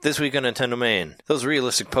This week on Nintendo Main, those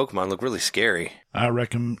realistic Pokemon look really scary. I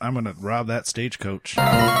reckon I'm going to rob that stagecoach.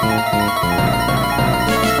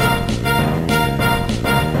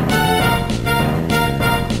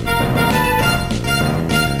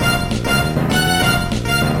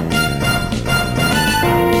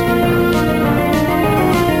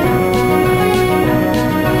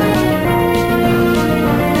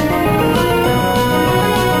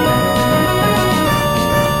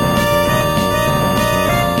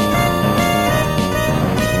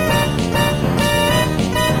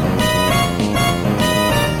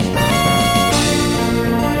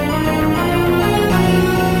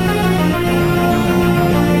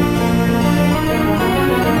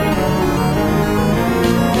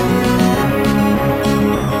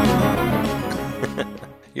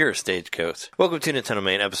 You're a stagecoach. Welcome to Nintendo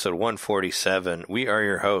Main, episode 147. We are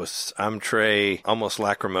your hosts. I'm Trey, almost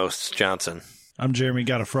lacrimose Johnson. I'm Jeremy,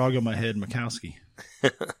 got a frog on my head, Mikowski.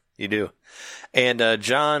 You do. And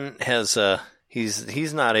John has,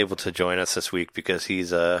 he's not able to join us this week because he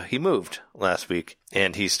moved last week,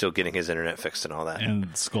 and he's still getting his internet fixed and all that. And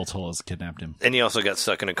Skulltula's kidnapped him. And he also got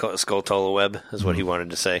stuck in a Skulltula web, is what he wanted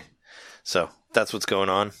to say. So that's what's going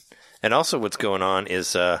on. And also what's going on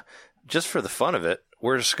is, just for the fun of it,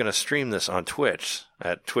 we're just going to stream this on Twitch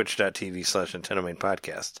at twitch.tv/Nintendo Main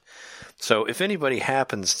Podcast. So if anybody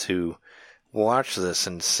happens to watch this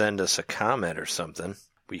and send us a comment or something,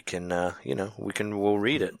 we can, we'll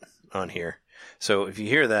read it on here. So if you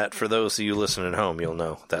hear that, for those of you listening at home, you'll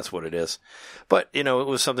know that's what it is. But, it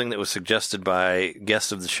was something that was suggested by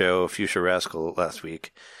guest of the show, Fuchsia Rascal, last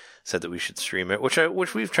week. Said that we should stream it, which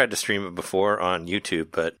we've tried to stream it before on YouTube,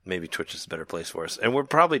 but maybe Twitch is a better place for us. And we're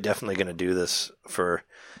probably definitely going to do this for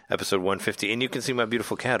episode 150. And you can see my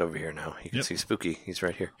beautiful cat over here now. You can see Spooky. He's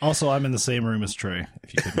right here. Also, I'm in the same room as Trey,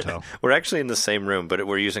 if you couldn't tell. We're actually in the same room, but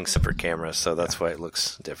we're using separate cameras, so that's why it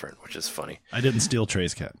looks different, which is funny. I didn't steal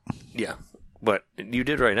Trey's cat. Yeah, but you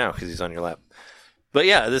did right now because he's on your lap. But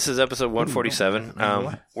yeah, this is episode 147.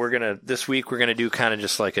 This week we're gonna do kind of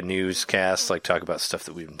just like a newscast, like talk about stuff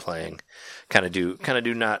that we've been playing. Kind of do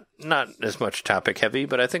not as much topic heavy,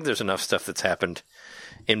 but I think there's enough stuff that's happened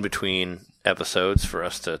in between episodes for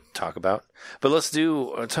us to talk about. But let's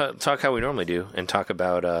do talk how we normally do and talk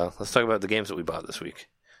about let's talk about the games that we bought this week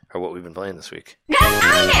or what we've been playing this week.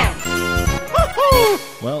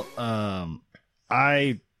 Well,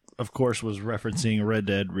 I, of course, was referencing Red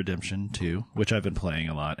Dead Redemption 2, which I've been playing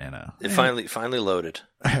a lot, and it finally loaded.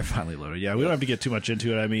 I finally loaded. Yeah, we don't have to get too much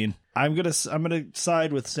into it. I mean, I'm gonna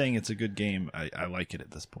side with saying it's a good game. I like it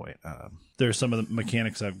at this point. There's some of the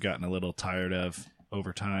mechanics I've gotten a little tired of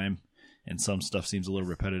over time, and some stuff seems a little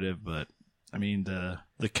repetitive. But I mean,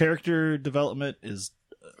 the character development is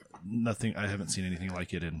nothing. I haven't seen anything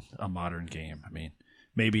like it in a modern game. I mean,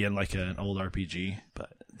 maybe in like an old RPG,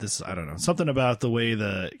 but this, I don't know. Something about the way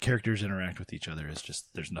the characters interact with each other is just,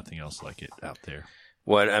 there's nothing else like it out there.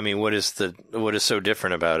 What is so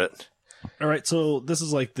different about it? All right, so this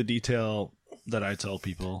is like the detail that I tell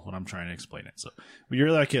people when I'm trying to explain it. So you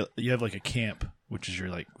have like a camp, which is your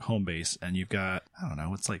like home base, and you've got, I don't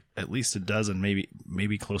know, it's like at least a dozen,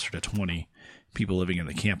 maybe closer to 20 people living in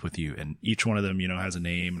the camp with you, and each one of them, has a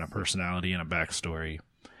name and a personality and a backstory.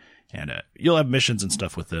 And you'll have missions and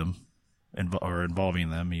stuff with them, or involving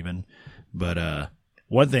them even. But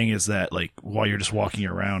one thing is that, like, while you're just walking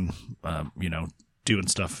around, doing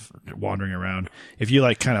stuff, wandering around, if you,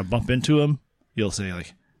 like, kind of bump into them, you'll say,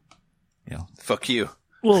 like, fuck you.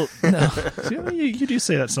 Well, no. you do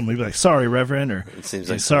say that to somebody, like, sorry, Reverend, or it seems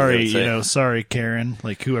like sorry, sorry, Karen,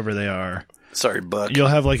 like, whoever they are. Sorry, Buck. You'll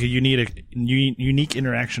have, like, a unique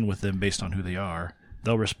interaction with them based on who they are.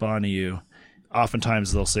 They'll respond to you.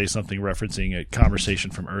 Oftentimes they'll say something referencing a conversation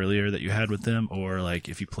from earlier that you had with them, or like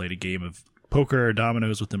if you played a game of poker or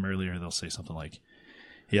dominoes with them earlier, they'll say something like,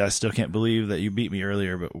 yeah, I still can't believe that you beat me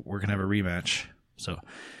earlier, but we're going to have a rematch. So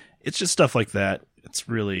it's just stuff like that. It's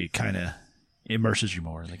really kind of immerses you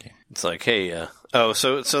more in the game. It's like, hey,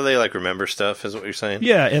 so they like remember stuff is what you're saying?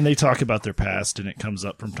 Yeah, and they talk about their past, and it comes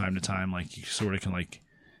up from time to time. Like you sort of can like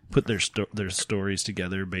put their stories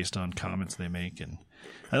together based on comments they make, and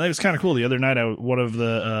I think it was kind of cool. The other night, one of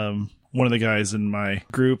the guys in my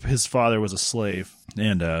group, his father was a slave,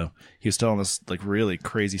 and he was telling this like really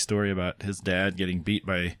crazy story about his dad getting beat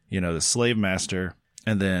by the slave master,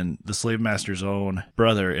 and then the slave master's own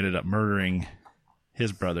brother ended up murdering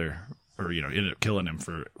his brother, or ended up killing him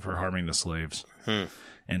for harming the slaves.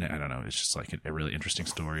 And I don't know, it's just like a really interesting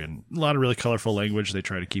story and a lot of really colorful language. They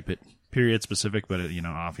try to keep it period specific, but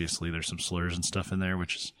obviously there's some slurs and stuff in there,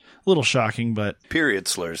 which is a little shocking, but period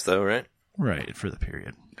slurs though, right? Right, for the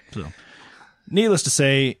period. So needless to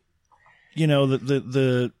say, you know,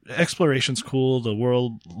 the exploration's cool. The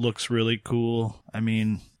world looks really cool. I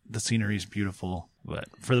mean, the scenery's beautiful. But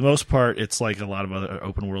for the most part, it's like a lot of other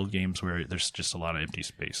open world games where there's just a lot of empty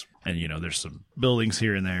space. And, you know, there's some buildings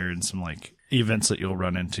here and there and some like events that you'll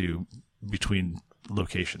run into between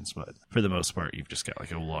locations. But for the most part, you've just got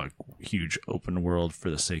like a huge open world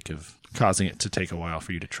for the sake of causing it to take a while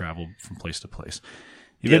for you to travel from place to place.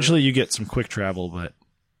 Eventually you get some quick travel, but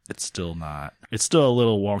it's still a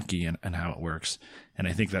little wonky in how it works. And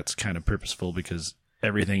I think that's kind of purposeful because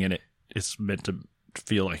everything in it is meant to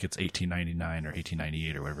feel like it's 1899 or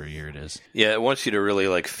 1898 or whatever year it is. Yeah, it wants you to really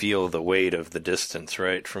like feel the weight of the distance,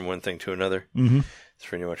 right, from one thing to another. Mm-hmm. It's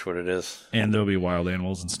pretty much what it is. And there'll be wild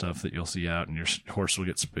animals and stuff that you'll see out, and your horse will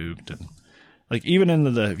get spooked. And like even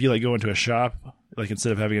if you like go into a shop, like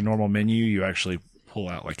instead of having a normal menu, you actually pull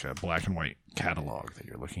out like a black and white catalog that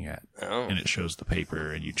you're looking at, and it shows the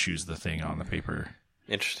paper, and you choose the thing on the paper.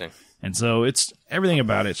 Interesting. And so it's everything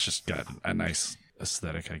about it's just got a nice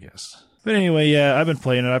aesthetic, I guess. But anyway, yeah, I've been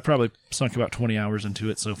playing it. I've probably sunk about 20 hours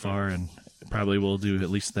into it so far, and probably will do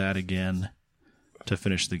at least that again to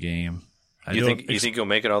finish the game. You think you'll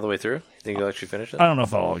make it all the way through? You think you'll actually finish it? I don't know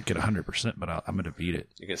if I'll get 100%, but I'm going to beat it.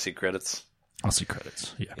 You can see credits? I'll see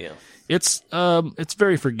credits, yeah. Yeah. It's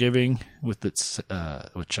very forgiving with with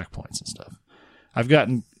checkpoints and stuff. I've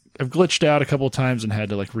glitched out a couple of times and had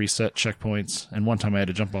to like reset checkpoints, and one time I had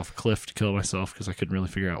to jump off a cliff to kill myself because I couldn't really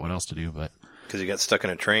figure out what else to do, but... Because you got stuck in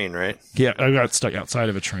a train, right? Yeah, I got stuck outside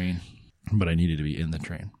of a train, but I needed to be in the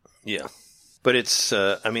train. Yeah. But it's,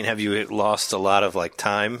 have you lost a lot of like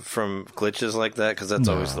time from glitches like that? Because that's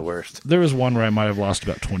always the worst. There was one where I might have lost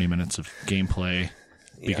about 20 minutes of gameplay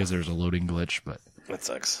because there's a loading glitch, but... That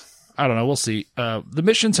sucks. I don't know. We'll see. The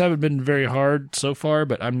missions haven't been very hard so far,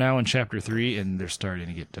 but I'm now in Chapter 3, and they're starting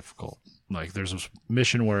to get difficult. Like, there's this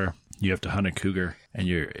mission where you have to hunt a cougar, and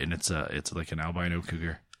it's like an albino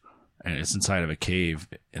cougar. And it's inside of a cave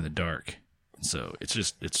in the dark. So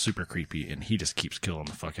it's super creepy, and he just keeps killing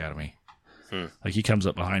the fuck out of me. Like, he comes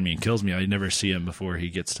up behind me and kills me. I never see him before he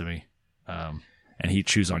gets to me. And he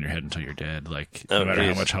chews on your head until you're dead. Like, no matter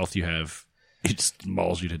how much health you have, he just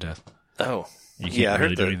mauls you to death. Oh. You can't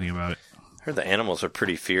really do anything about it. I heard the animals are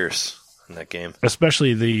pretty fierce in that game.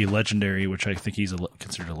 Especially the legendary, which I think he's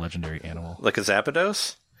considered a legendary animal. Like a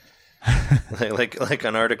Zapdos? like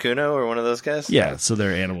an Articuno or one of those guys? Yeah, so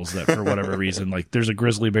they're animals that for whatever reason, like there's a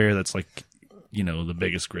grizzly bear that's like, you know, the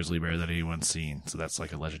biggest grizzly bear that anyone's seen. So that's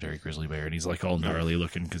like a legendary grizzly bear, and he's like all gnarly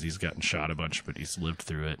looking because he's gotten shot a bunch, but he's lived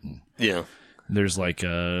through it. And yeah, there's like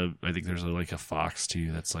I think there's like a fox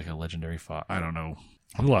too. That's like a legendary fox. I don't know.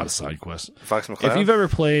 A lot of side quests. Fox McCloud? If you've ever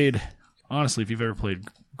played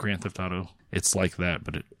Grand Theft Auto, it's like that,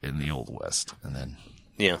 but in the Old West, and then.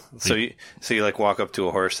 Yeah, so you like walk up to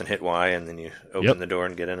a horse and hit Y, and then you open the door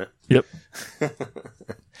and get in it. Yep.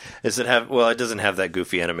 Does it have? Well, it doesn't have that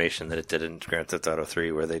goofy animation that it did in Grand Theft Auto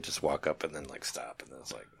 3, where they just walk up and then like stop, and then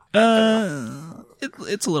it's like.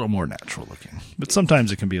 It's a little more natural looking, but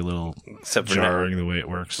sometimes it can be a little jarring the way it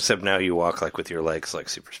works. Except now you walk like with your legs like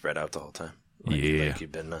super spread out the whole time. Like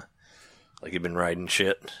you've been riding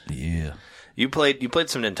shit. Yeah. You played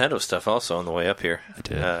some Nintendo stuff also on the way up here. I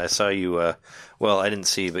did. I saw you. Well, I didn't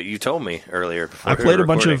see, but you told me earlier. Before I played a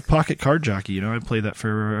bunch of Pocket Card Jockey. You know, I played that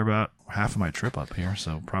for about half of my trip up here,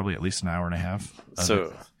 so probably at least an hour and a half.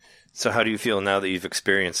 So how do you feel now that you've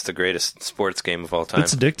experienced the greatest sports game of all time?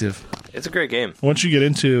 It's addictive. It's a great game. Once you get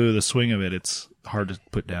into the swing of it, it's hard to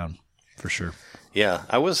put down, for sure. Yeah,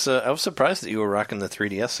 I was surprised that you were rocking the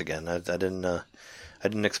 3DS again. I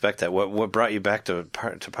didn't expect that. What brought you back to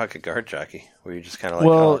Pocket Card Jockey? Were you just kind of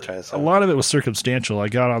like, a lot of it was circumstantial. I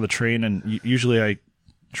got on the train, and usually I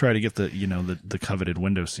try to get the coveted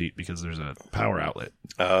window seat because there's a power outlet.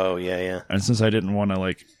 Oh yeah. And since I didn't want to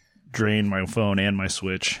like drain my phone and my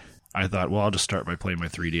Switch, I thought, well, I'll just start by playing my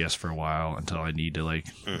 3DS for a while until I need to like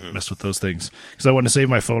mess with those things, because I wanted to save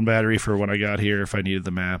my phone battery for when I got here if I needed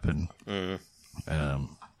the map, and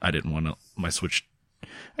I didn't want my Switch.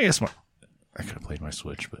 I guess I could have played my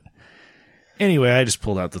Switch, but anyway, I just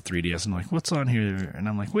pulled out the 3DS and like, what's on here? And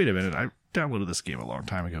I'm like, wait a minute, I downloaded this game a long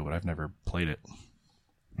time ago, but I've never played it.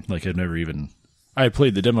 Like, I had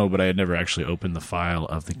played the demo, but I had never actually opened the file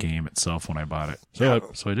of the game itself when I bought it.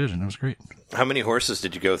 So I did, and it was great. How many horses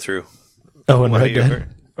did you go through? Oh, in Red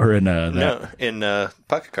Dead? Or in that? No, in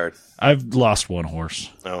Pocket Card. I've lost one horse.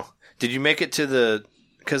 Oh. Did you make it to the...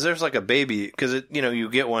 Because there's like a baby... Because, you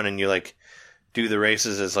get one and you like do the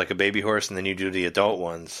races as like a baby horse, and then you do the adult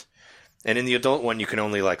ones. And in the adult one, you can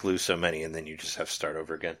only like lose so many, and then you just have to start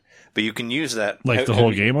over again. But you can use that... Like the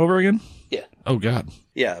whole game over again? Yeah. Oh, God.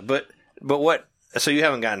 Yeah, but what... So you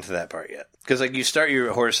haven't gotten to that part yet, because like you start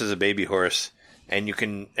your horse as a baby horse, and you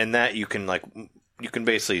can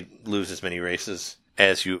basically lose as many races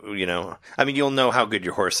as you know. I mean, you'll know how good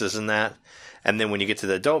your horse is in that, and then when you get to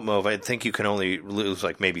the adult mode, I think you can only lose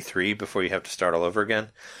like maybe 3 before you have to start all over again.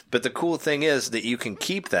 But the cool thing is that you can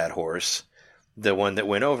keep that horse, the one that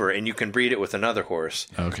went over, and you can breed it with another horse.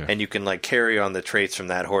 Okay. And you can like carry on the traits from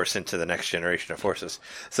that horse into the next generation of horses.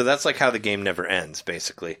 So that's like how the game never ends,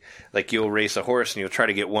 basically. Like you'll race a horse and you'll try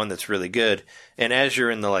to get one that's really good. And as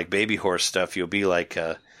you're in the like baby horse stuff, you'll be like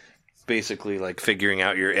basically like figuring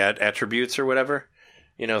out your attributes or whatever.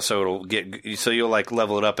 You know, so you'll like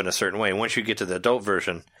level it up in a certain way. And once you get to the adult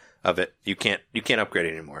version of it, you can't upgrade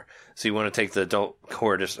it anymore. So you want to take the adult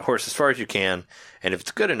horse as far as you can, and if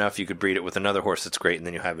it's good enough, you could breed it with another horse that's great, and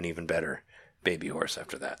then you'll have an even better baby horse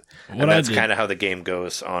after that. And that's kind of how the game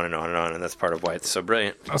goes on and on and on, and that's part of why it's so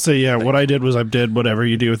brilliant. I'll say, yeah, what I did was I did whatever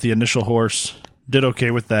you do with the initial horse, did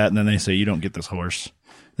okay with that, and then they say you don't get this horse.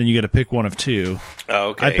 Then you got to pick one of 2. Oh,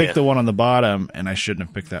 okay. I picked the one on the bottom, and I shouldn't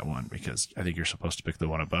have picked that one because I think you're supposed to pick the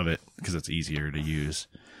one above it because it's easier to use.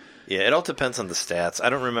 Yeah, it all depends on the stats. I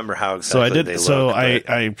don't remember how exactly they look. So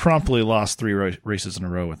I promptly lost 3 races in a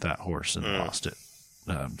row with that horse and lost it.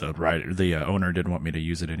 The owner didn't want me to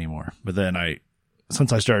use it anymore. But then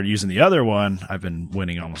since I started using the other one, I've been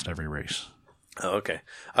winning almost every race. Oh, okay.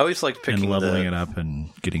 I always like picking and leveling it up and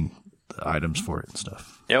getting the items for it and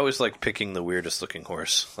stuff. I always like picking the weirdest looking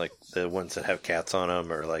horse, like the ones that have cats on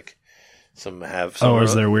them, or like some have. Some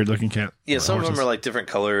is there a weird looking cat? Yeah, some horses? Of them are like different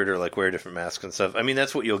colored or like wear different masks and stuff. I mean,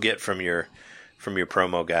 that's what you'll get from your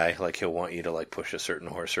promo guy. Like he'll want you to like push a certain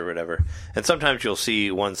horse or whatever. And sometimes you'll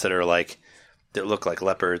see ones that are like that look like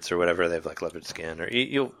leopards or whatever. They have like leopard skin. Or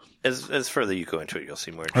you'll as further you go into it, you'll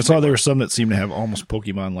see more. I saw there were some that seem to have almost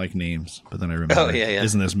Pokemon like names, but then I remember,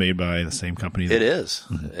 isn't this made by the same company? It is.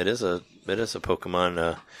 Mm-hmm. It is a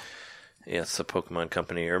Pokemon. It's a Pokemon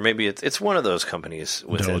company, or maybe it's one of those companies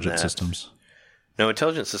within Intelligent that. Systems. No,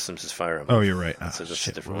 Intelligent Systems is Fire Emblem. Oh, you're right. So just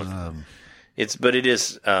a different one. It's the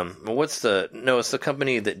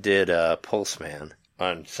company that did Pulseman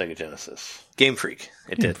on Sega Genesis. Game Freak.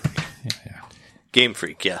 Did. Yeah. Game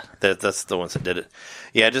Freak, yeah. That's the ones that did it.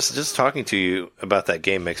 Yeah, just talking to you about that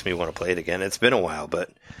game makes me want to play it again. It's been a while,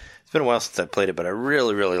 since I played it, but I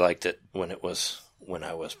really, really liked it when I was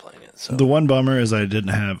playing it. So the one bummer is I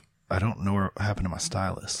don't know what happened to my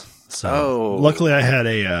stylus. So luckily I had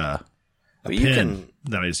a pin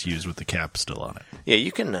that I just used with the cap still on it. Yeah,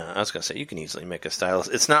 you can. I was gonna say you can easily make a stylus.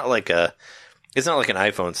 It's not like an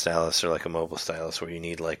iPhone stylus or like a mobile stylus where you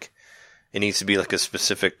need like it needs to be like a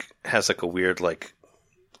specific has like a weird like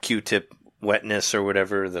Q-tip wetness or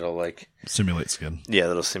whatever that'll like simulate skin. Yeah,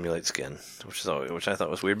 that'll simulate skin, which I thought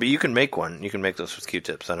was weird. But you can make one. You can make those with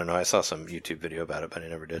Q-tips. I don't know. I saw some YouTube video about it, but I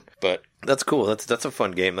never did. But that's cool. That's a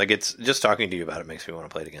fun game. Like it's just talking to you about it makes me want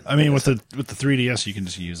to play it again. I mean, with the 3DS, you can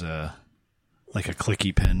just use a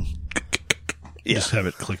clicky pen. You just have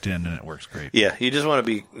it clicked in and it works great. Yeah, you just want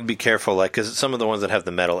to be careful, like because some of the ones that have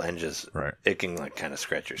the metal edges, right, it can like kind of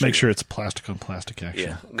scratch your skin. Make sure it's plastic on plastic action.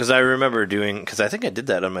 Yeah, because I remember because I think I did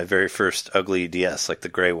that on my very first ugly DS, like the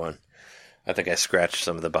gray one. I think I scratched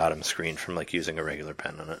some of the bottom screen from like using a regular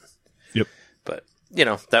pen on it. Yep. But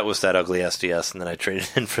that was that ugly SDS, and then I traded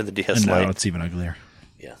in for the DS and Lite. Now it's even uglier.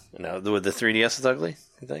 Yeah. Now the 3DS is ugly.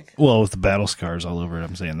 You think? Well, with the battle scars all over it,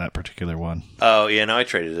 I'm saying that particular one. Oh yeah, no, I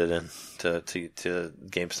traded it in to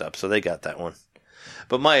GameStop, so they got that one.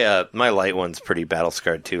 But my light one's pretty battle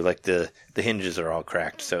scarred too. Like the hinges are all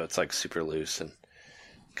cracked, so it's like super loose and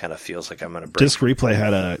kind of feels like I'm gonna break. Disc Replay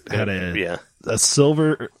had a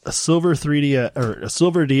silver 3D or a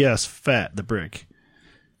silver DS Fat the brick,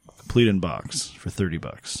 complete in box for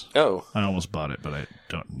 $30. Oh, I almost bought it, but I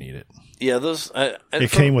don't need it. Yeah, those.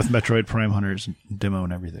 It came with Metroid Prime Hunters demo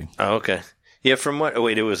and everything. Oh, okay. Yeah, from what? Oh,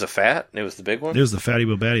 wait, it was a Fat? It was the big one? It was the Fatty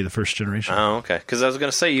Bobatti, the first generation. Oh, okay. Because I was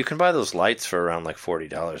going to say, you can buy those lights for around like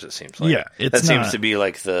 $40, it seems like. Yeah, that seems to be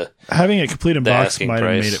like the... Having it complete in box might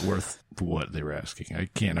price. have made it worth what they were asking. I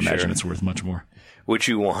can't imagine it's worth much more. Would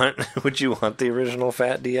you want the original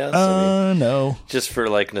Fat DS? No. Just for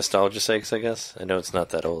like nostalgia sakes, I guess? I know it's not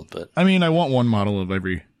that old, but... I mean, I want one model of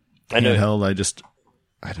every handheld.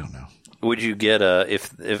 I don't know. Would you get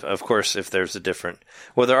if there's a different...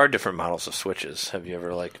 Well, there are different models of Switches. Have you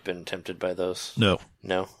ever like been tempted by those? No.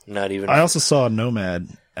 No? Not even... I also saw a Nomad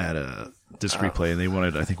at a Disc Replay, and they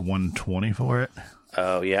wanted, I think, $120 for it.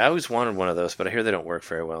 Oh, yeah. I always wanted one of those, but I hear they don't work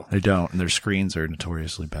very well. They don't, and their screens are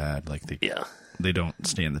notoriously bad. Like they don't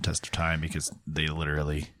stand the test of time because they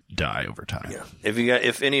literally die over time. Yeah.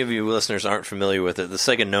 If any of you listeners aren't familiar with it, the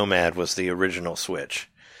Sega Nomad was the original Switch.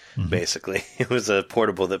 basically. It was a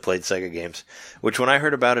portable that played Sega games, which when I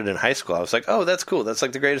heard about it in high school, I was like, oh, that's cool. That's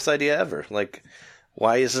like the greatest idea ever. Like,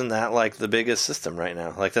 why isn't that like the biggest system right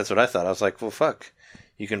now? Like, that's what I thought. I was like, well, fuck.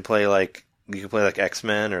 You can play like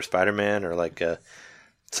X-Men or Spider-Man or like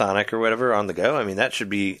Sonic or whatever on the go. I mean, that should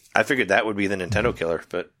be, I figured that would be the Nintendo killer,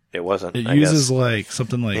 but it wasn't. It uses like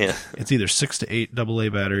something like, it's either 6 to 8 AA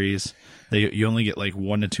batteries. You only get like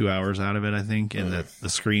 1 to 2 hours out of it, I think, and the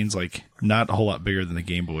screen's like not a whole lot bigger than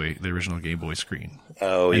the original Game Boy screen.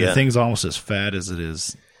 Oh, and the thing's almost as fat as it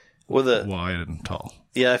is wide and tall.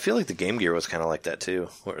 Yeah, I feel like the Game Gear was kind of like that too,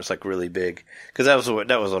 where it was like really big. Because that was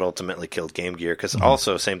what ultimately killed Game Gear. Because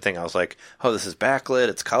also, same thing, I was like, oh, this is backlit,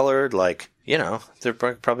 it's colored, like, you know, they're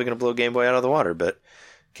probably going to blow Game Boy out of the water, but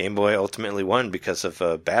Game Boy ultimately won because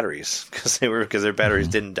of batteries, because their batteries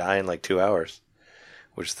didn't die in like 2 hours,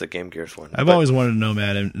 which the Game Gear's won. I've always wanted a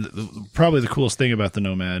Nomad, and probably the coolest thing about the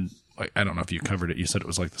Nomad, like, I don't know if you covered it. You said it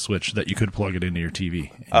was like the Switch, that you could plug it into your TV.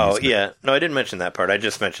 Oh yeah, no, I didn't mention that part. I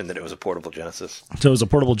just mentioned that it was a portable Genesis. So it was a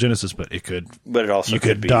portable Genesis, but it also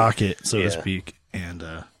could dock it, so to speak, and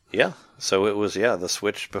so it was the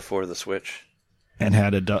Switch before the Switch. And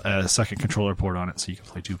had a second controller port on it, so you could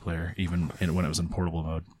play 2-player even when it was in portable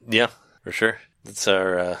mode. Yeah, for sure. That's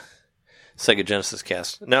our Sega Genesis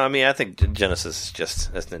cast. No, I mean, I think Genesis is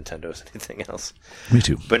just as Nintendo as anything else. Me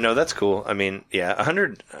too. But no, that's cool. I mean, yeah,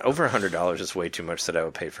 over $100 is way too much that I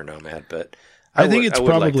would pay for Nomad. But I think it's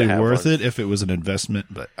probably worth it if it was an investment.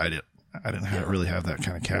 But I didn't really have that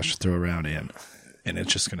kind of cash to throw around in, and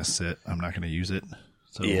it's just going to sit. I'm not going to use it.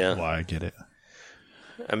 So why get it?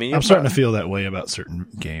 I mean, I'm starting to feel that way about certain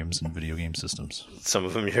games and video game systems. Some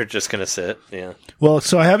of them you're just going to sit, yeah. Well,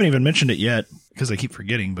 so I haven't even mentioned it yet because I keep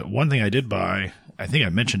forgetting, but one thing I did buy, I think I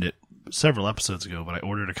mentioned it several episodes ago, but I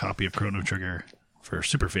ordered a copy of Chrono Trigger for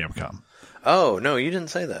Super Famicom. Oh, no, you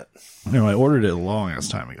didn't say that. No, I ordered it a long-ass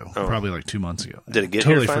time ago, probably like 2 months ago. Did it get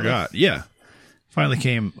totally here finally? Forgot. Yeah. Finally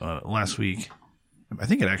came last week. I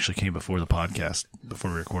think it actually came before the podcast,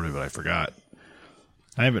 before we recorded, but I forgot.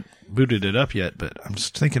 I haven't booted it up yet, but I'm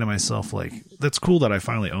just thinking to myself, like, that's cool that I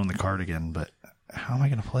finally own the card again, but how am I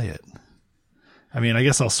going to play it? I mean, I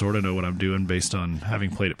guess I'll sort of know what I'm doing based on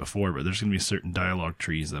having played it before, but there's going to be certain dialogue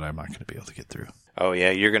trees that I'm not going to be able to get through. Oh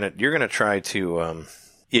yeah, you're gonna try to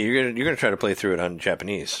you're gonna try to play through it on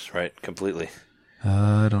Japanese, right? Completely.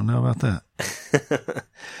 I don't know about that.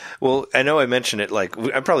 Well, I know I mentioned it, like,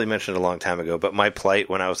 I probably mentioned it a long time ago, but my plight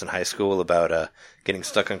when I was in high school about getting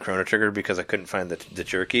stuck on Chrono Trigger because I couldn't find the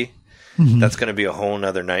jerky, that's going to be a whole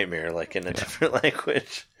nother nightmare, like, in a different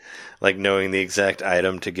language. Like, knowing the exact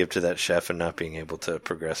item to give to that chef and not being able to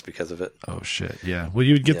progress because of it. Oh, shit, yeah. Well,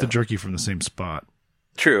 you would get the jerky from the same spot.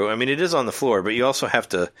 True. I mean, it is on the floor, but you also have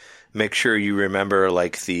to make sure you remember,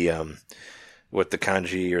 like, the... what the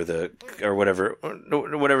kanji or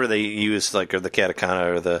whatever they use, like, or the katakana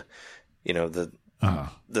or the, you know,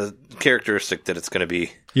 the characteristic that it's going to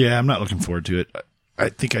be. Yeah, I'm not looking forward to it. I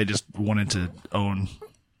think I just wanted to own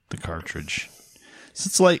the cartridge.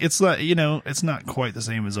 So it's not quite the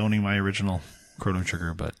same as owning my original Chrono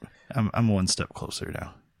Trigger, but I'm one step closer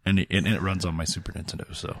now, and it runs on my Super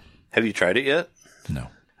Nintendo. So, have you tried it yet? No.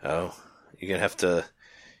 Oh, you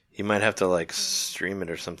might have to like stream it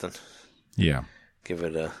or something. Yeah. Give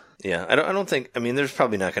it a... Yeah, I don't think... I mean, there's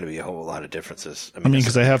probably not going to be a whole lot of differences. I mean,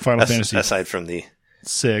 because I have Final Fantasy... Aside from the...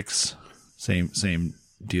 6, same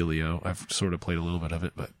dealio. I've sort of played a little bit of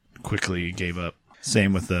it, but quickly gave up.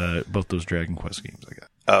 Same with both those Dragon Quest games I got.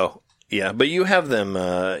 Oh, yeah, but you have them...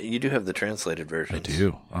 you do have the translated versions. I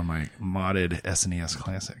do, on my modded SNES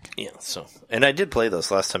Classic. Yeah, so... And I did play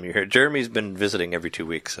those last time you were here. Jeremy's been visiting every 2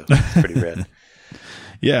 weeks, so it's pretty rad.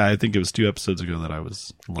 Yeah, I think it was 2 episodes ago that I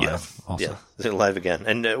was live also. Yeah, live again.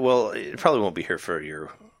 And, well, it probably won't be here for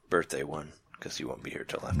your birthday one, because you won't be here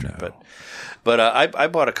till after. No. But I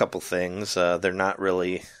bought a couple things. They're not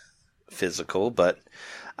really physical, but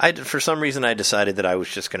for some reason I decided that I was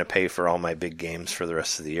just going to pay for all my big games for the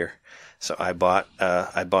rest of the year. So I bought the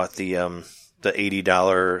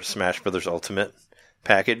 $80 Smash Brothers Ultimate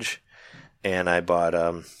package. And I bought,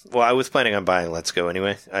 I was planning on buying Let's Go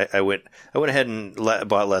anyway. I went ahead and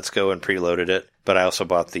bought Let's Go and preloaded it, but I also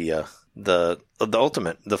bought the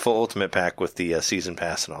Ultimate, the full Ultimate pack with the season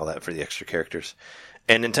pass and all that for the extra characters.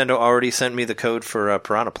 And Nintendo already sent me the code for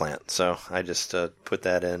Piranha Plant, so I just put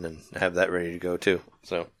that in and have that ready to go too.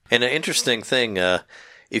 So, and an interesting thing,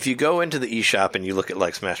 if you go into the eShop and you look at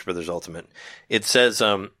like Smash Brothers Ultimate, it says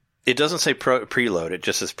it doesn't say preload, it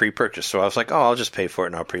just says pre-purchase. So I was like, oh, I'll just pay for it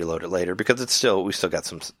and I'll preload it later because we still got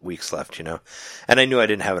some weeks left, you know. And I knew I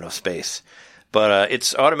didn't have enough space. But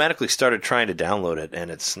it's automatically started trying to download it, and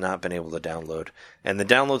it's not been able to download. And the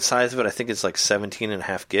download size of it, I think, is like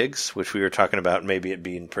 17.5 gigs, which we were talking about maybe it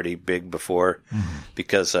being pretty big before,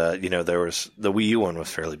 because there was the Wii U one was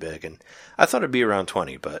fairly big, and I thought it'd be around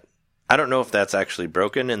 20, but I don't know if that's actually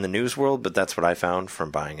broken in the news world, but that's what I found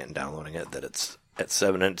from buying it and downloading it, that it's at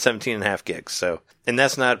 17.5 gigs. So, and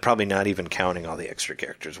that's probably not even counting all the extra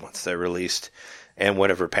characters once they're released and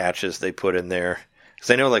whatever patches they put in there.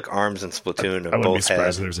 Because I know like ARMS and Splatoon have I wouldn't both be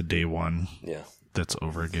surprised had, if there's a day one yeah, that's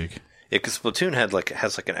over a gig. Yeah, because Splatoon has like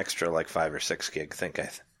an extra like 5 or 6 gig thing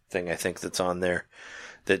I think that's on there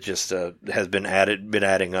that just has been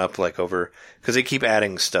adding up like over, because they keep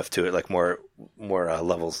adding stuff to it, like more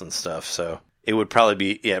levels and stuff. So it would probably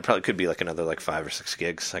be, it probably could be like another like 5 or 6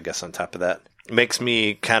 gigs, I guess, on top of that. It makes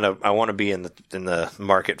me kind of, I want to be in the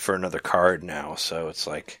market for another card now. So it's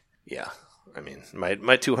like, yeah, I mean,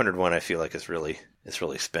 my 201 I feel like is really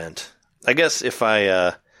spent. I guess if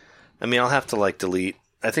I'll have to like delete.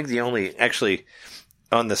 I think actually,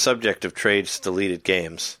 on the subject of trades deleted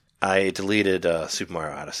games, I deleted Super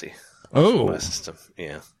Mario Odyssey. Oh, my system,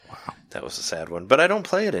 yeah. Wow, that was a sad one. But I don't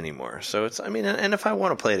play it anymore, so it's. I mean, and if I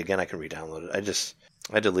want to play it again, I can re-download it.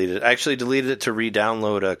 I deleted it. I actually deleted it to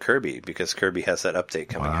re-download Kirby, because Kirby has that update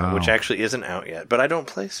coming out, which actually isn't out yet. But I don't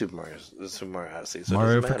play Super Mario Odyssey. So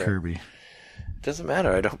Mario it doesn't for matter. Kirby. It doesn't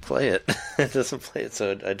matter. I don't play it. It doesn't play it,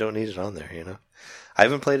 so I don't need it on there. I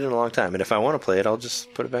haven't played it in a long time, and if I want to play it, I'll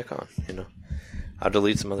just put it back on. I'll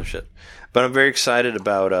delete some other shit. But I'm very excited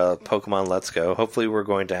about Pokemon Let's Go. Hopefully, we're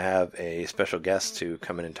going to have a special guest to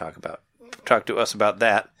come in and talk to us about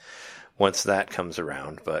that once that comes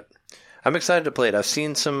around. But I'm excited to play it. I've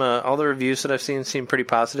seen some all the reviews that I've seen seem pretty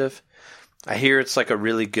positive. I hear it's like a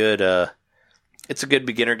really good it's a good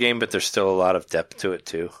beginner game, but there's still a lot of depth to it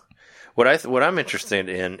too. What I'm interested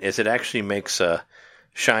in is it actually makes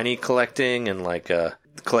shiny collecting and like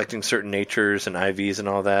collecting certain natures and IVs and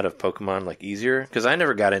all that of Pokemon like easier, because I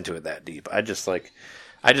never got into it that deep. I just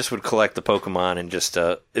would collect the Pokemon and just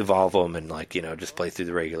evolve them and like just play through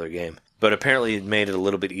the regular game. But apparently it made it a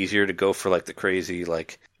little bit easier to go for like the crazy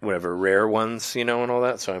like whatever rare ones and all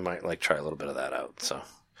that. So I might like try a little bit of that out. So,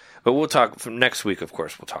 but we'll talk from next week. Of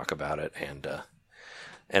course, we'll talk about it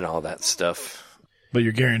and all that stuff. But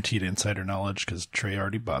you're guaranteed insider knowledge because Trey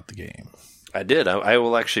already bought the game. I did. I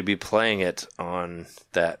will actually be playing it on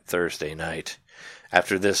that Thursday night.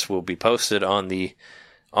 After this will be posted on the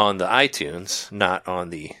iTunes, not on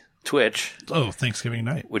the Twitch. Oh, Thanksgiving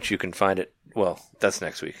night. Which you can find it. Well, that's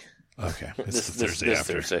next week. Okay, it's this Thursday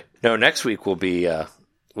after. Thursday. No, next week will be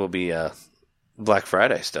Black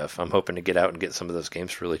Friday stuff. I'm hoping to get out and get some of those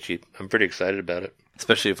games for really cheap. I'm pretty excited about it,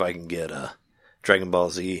 especially if I can get Dragon Ball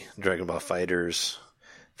Z, Dragon Ball FighterZ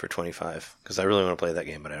for $25, because I really want to play that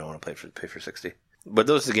game, but I don't want to pay for $60. But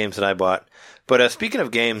those are the games that I bought. But speaking of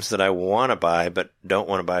games that I want to buy but don't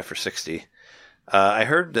want to buy for $60, I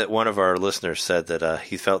heard that one of our listeners said that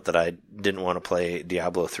he felt that I didn't want to play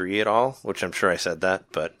Diablo 3 at all, which I'm sure I said that,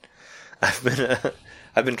 but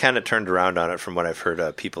I've been kind of turned around on it from what I've heard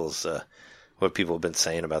what people have been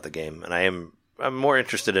saying about the game, and I'm more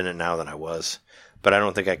interested in it now than I was. But I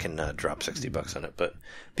don't think I can drop $60 on it. But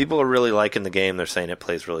people are really liking the game. They're saying it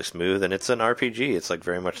plays really smooth, and it's an RPG. It's like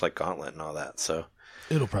very much like Gauntlet and all that. So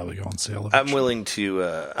it'll probably go on sale. I'm willing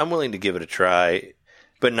to give it a try,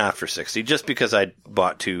 but not for $60. Just because I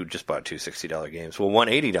bought two $60 games. Well, one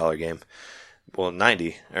 $80 game. Well,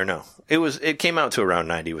 90 or no, it came out to around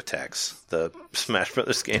 90 with tax. The Smash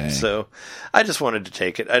Brothers game. Dang. So I just wanted to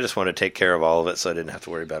take it. I just wanted to take care of all of it, so I didn't have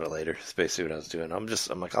to worry about it later. That's basically what I was doing. I'm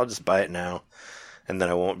like, I'll just buy it now. And then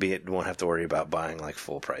I won't have to worry about buying like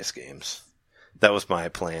full price games. That was my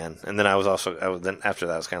plan. And then then after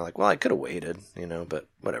that I was kind of like, well, I could have waited, but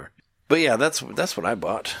whatever. But yeah, that's what I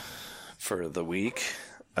bought for the week.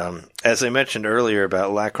 As I mentioned earlier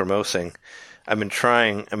about Lacrimosing, I've been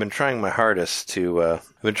trying my hardest to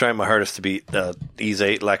beat Ys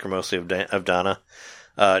 8 Lacrimosing of Dana.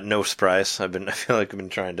 No surprise. I feel like I've been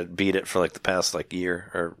trying to beat it for like the past like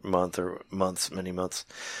year or many months.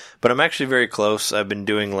 But I'm actually very close. I've been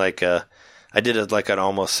doing I did an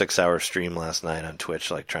almost 6-hour stream last night on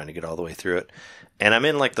Twitch, like trying to get all the way through it. And I'm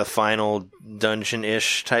in like the final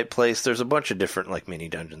dungeon-ish type place. There's a bunch of different like mini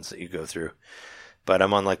dungeons that you go through. But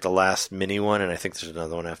I'm on like the last mini one, and I think there's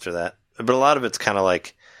another one after that. But a lot of it's kind of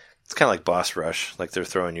like boss rush. Like they're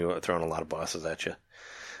throwing a lot of bosses at you.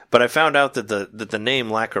 But I found out that the name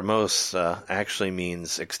Lacrimose actually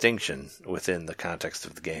means extinction within the context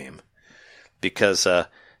of the game, because it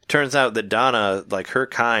turns out that Dana, like her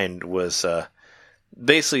kind, was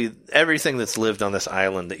basically everything that's lived on this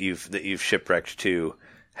island that you've shipwrecked to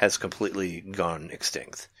has completely gone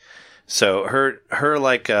extinct. So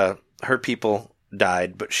her people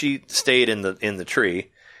died, but she stayed in the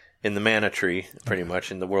tree, in the mana tree, pretty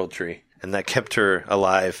much in the world tree, and that kept her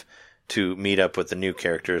alive to meet up with the new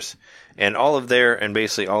characters. And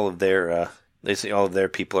basically all of their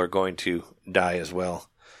people are going to die as well.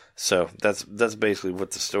 So that's basically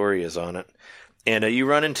what the story is on it. And you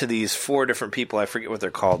run into these 4 different people. I forget what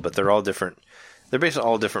they're called, but they're all different. They're basically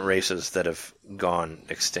all different races that have gone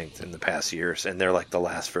extinct in the past years, and they're like the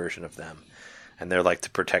last version of them. And they're like the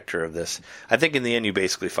protector of this. I think in the end you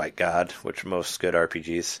basically fight God, which most good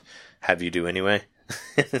RPGs have you do anyway.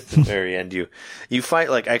 At the very end you fight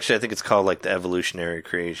actually I think it's called like the evolutionary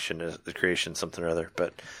creation something or other.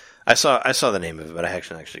 But I saw the name of it, but I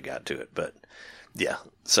actually got to it. But yeah,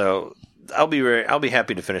 so I'll be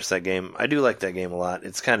happy to finish that game. I do like that game a lot.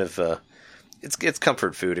 It's kind of it's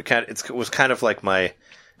comfort food. It was kind of like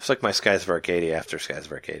it's like my Skies of Arcadia after Skies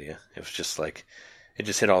of Arcadia. It was just like it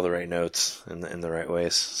just hit all the right notes in the right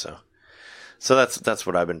ways. So that's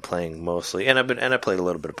what I've been playing mostly, and I played a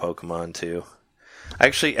little bit of Pokemon too. I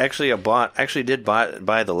did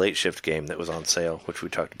buy the Late Shift game that was on sale, which we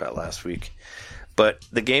talked about last week. But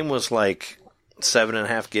the game was like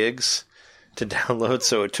 7.5 gigs to download,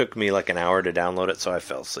 so it took me like an hour to download it, so I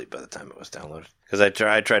fell asleep by the time it was downloaded. Because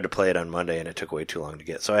I tried to play it on Monday, and it took way too long to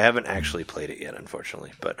get. So I haven't actually played it yet,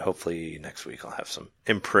 unfortunately. But hopefully next week I'll have some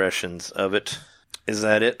impressions of it. Is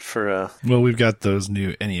that it for... Well, we've got those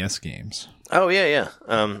new NES games. Oh, yeah.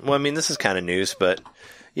 Well, I mean, this is kind of news, but...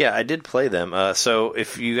 Yeah, I did play them. So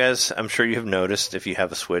if you guys, I'm sure you have noticed, if you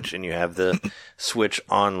have a Switch and you have the Switch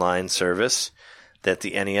Online service, that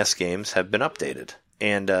the NES games have been updated.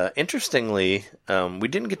 And interestingly, we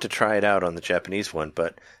didn't get to try it out on the Japanese one,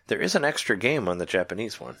 but there is an extra game on the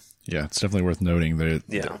Japanese one. Yeah, it's definitely worth noting.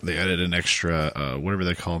 They added an extra, whatever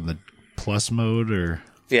they call them, the Plus mode or...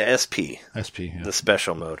 Yeah, SP. Yeah. The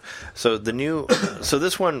special mode. So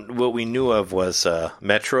this one, what we knew of was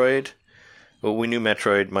Metroid. Well, we knew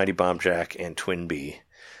Metroid, Mighty Bomb Jack, and Twin Bee.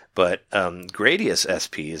 But Gradius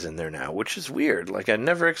SP is in there now, which is weird. Like, I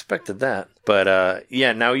never expected that. But,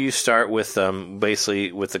 now you start with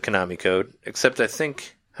basically with the Konami code. Except I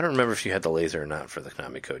don't remember if you had the laser or not for the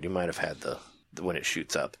Konami code. You might have had the when it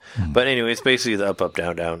shoots up. But anyway, it's basically the up, up,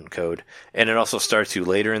 down, down code. And it also starts you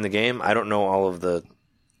later in the game. I don't know all the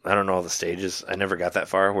stages. I never got that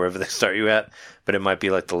far, wherever they start you at. But it might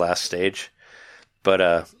be like the last stage.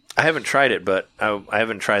 But, I haven't tried it, but I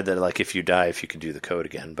haven't tried that, like, if you die, if you can do the code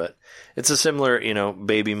again. But it's a similar,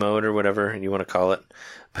 baby mode or whatever you want to call it.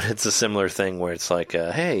 But it's a similar thing where it's like,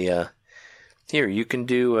 hey, here, you can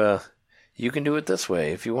do it this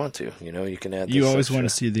way if you want to. You can add this. You always want to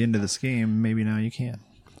see the end of this game. Maybe now you can.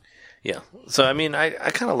 Yeah. So, I mean, I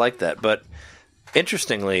kind of like that. But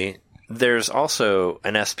interestingly, there's also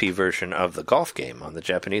an SP version of the golf game on the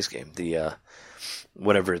Japanese game. The...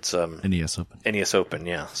 whatever it's NES Open. NES Open,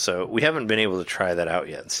 yeah. So we haven't been able to try that out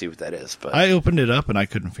yet and see what that is. But I opened it up and I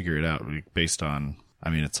couldn't figure it out based on. I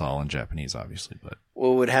mean, it's all in Japanese, obviously, but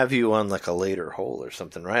well, it would have you on like a later hole or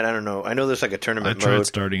something, right? I don't know. I know there's like a tournament mode. I tried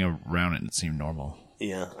starting around it and it seemed normal.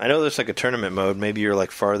 Yeah, I know there's like a tournament mode. Maybe you're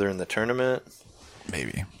like farther in the tournament.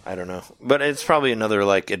 Maybe, I don't know, but it's probably another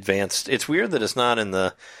like advanced. It's weird that it's not in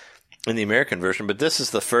the American version, but this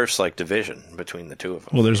is the first like division between the two of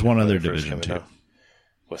them. Well, there's one other division too. Out.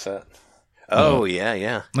 What's that? Oh,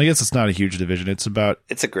 yeah. I guess it's not a huge division. It's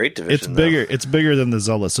a great division. It's bigger. It's bigger than the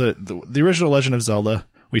Zelda. So the original Legend of Zelda,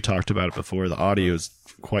 we talked about it before. The audio is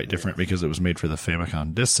quite different because it was made for the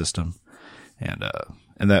Famicom Disk System, and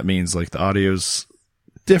that means like the audio's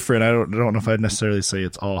different. I don't know if I'd necessarily say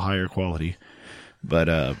it's all higher quality, but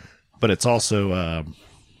it's also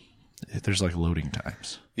there's like loading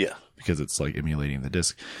times. Yeah. Because it's like emulating the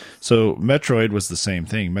disc. So Metroid was the same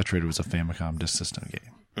thing. Metroid was a Famicom Disk System game.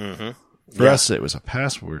 Mm-hmm. For us, it was a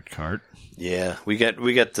password cart. Yeah, we got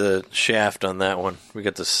the shaft on that one. We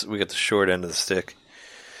got the short end of the stick.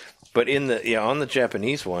 But on the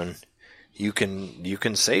Japanese one, you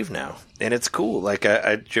can save now, and it's cool. Like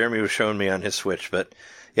Jeremy was showing me on his Switch, but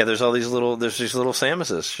yeah, there's these little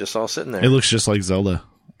Samuses just all sitting there. It looks just like Zelda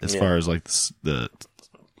as far as like the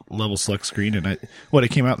level select screen, and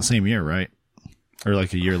it came out the same year, right? Or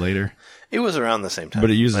like a year later. It was around the same time. But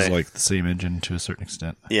it uses like the same engine to a certain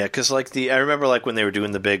extent. Yeah, because like I remember like when they were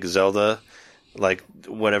doing the big Zelda, like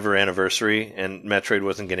whatever anniversary, and Metroid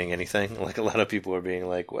wasn't getting anything. Like a lot of people were being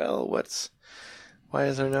like, "Well, why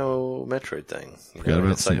is there no Metroid thing?" Forgot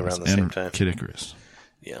about it's like around the same time. Kid Icarus.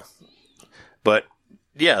 Yeah, but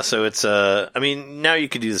yeah, so it's I mean, now you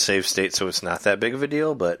could do the save state, so it's not that big of a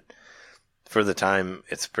deal, but for the time,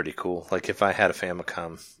 it's pretty cool. Like if I had a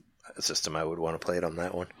Famicom system, I would want to play it on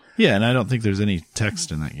that one. Yeah, and I don't think there's any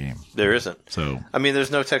text in that game. There isn't. So I mean,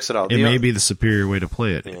 there's no text at all. it may be the superior way to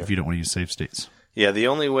play it if you don't want to use save states. Yeah,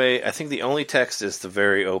 I think the only text is the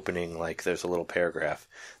very opening, like there's a little paragraph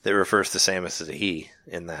that refers to Samus as a he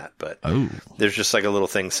in that, but there's just like a little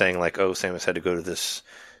thing saying like, oh, Samus had to go to this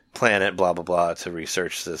planet, blah, blah, blah, to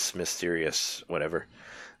research this mysterious whatever.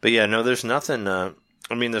 But yeah, no, there's nothing,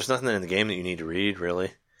 there's nothing in the game that you need to read,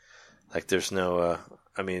 really. Like there's no,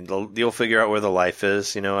 you'll figure out where the life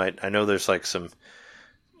is, you know, I know there's like some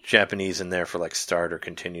Japanese in there for like start or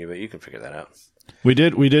continue, but you can figure that out. We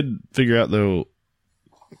did figure out though,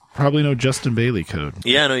 probably no Justin Bailey code.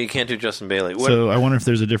 Yeah, no, you can't do Justin Bailey. So I wonder if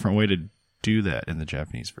there's a different way to do that in the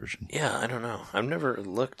Japanese version. Yeah, I don't know. I've never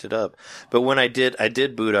looked it up. But when I did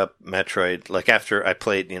boot up Metroid, like after I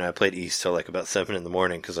played East till like about 7 a.m.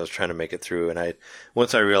 because I was trying to make it through, and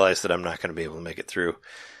once I realized that I'm not going to be able to make it through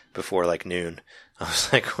before like noon, I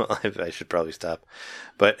was like, well, I should probably stop.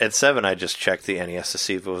 But at 7, I just checked the NES to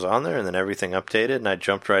see if it was on there, and then everything updated, and I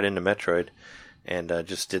jumped right into Metroid. And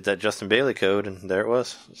just did that Justin Bailey code, and there it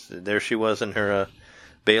was. There she was in her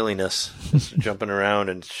Baileyness, just jumping around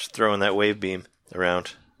and throwing that wave beam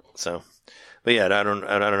around. So, but yeah, I don't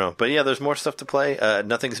know. But yeah, there's more stuff to play.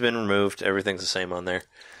 Nothing's been removed. Everything's the same on there.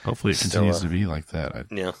 Hopefully, it continues to be like that.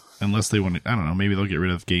 Yeah. Unless they want to, I don't know. Maybe they'll get rid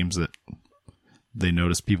of games that they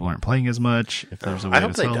notice people aren't playing as much. If there's a way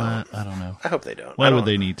to sell that, I don't know. I hope they don't. Why would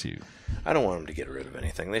they need to? I don't want them to get rid of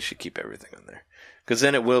anything. They should keep everything on there. Because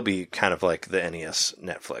then it will be kind of like the NES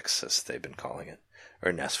Netflix, as they've been calling it,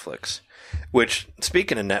 or Netflix. Which,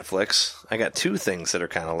 speaking of Netflix, I got 2 things that are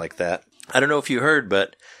kind of like that. I don't know if you heard,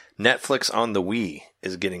 but Netflix on the Wii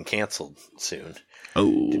is getting canceled soon.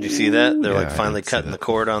 Oh, did you see that? They're finally cutting the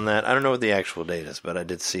cord on that. I don't know what the actual date is, but I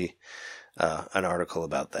did see an article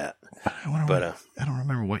about that. I don't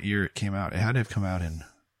remember what year it came out. It had to have come out in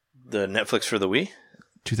the Netflix for the Wii.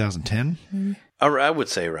 2010, maybe? I would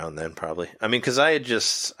say around then, probably. I mean, because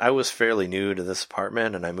I was fairly new to this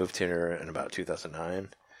apartment, and I moved here in about 2009.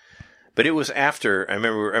 But it was after, I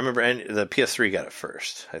remember the PS3 got it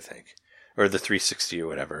first, I think. Or the 360 or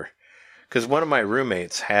whatever. Because one of my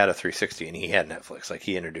roommates had a 360, and he had Netflix. Like,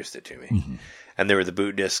 he introduced it to me. Mm-hmm. And there were the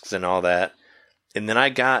boot discs and all that. And then I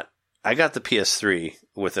got the PS3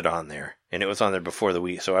 with it on there, and it was on there before the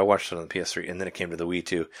Wii, so I watched it on the PS3, and then it came to the Wii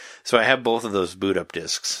too. So I have both of those boot up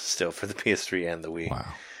discs still for the PS3 and the Wii.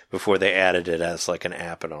 Wow. Before they added it as like an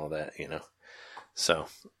app and all that, you know. So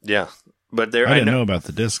yeah, but I didn't know about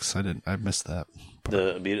the discs. I missed that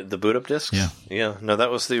part. The boot up discs. Yeah. No,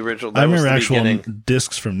 that was the original. I remember actual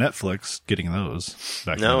discs from Netflix getting those.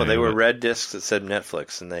 Back no, they were red discs that said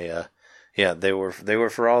Netflix, and they were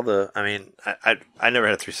for all the. I mean, I never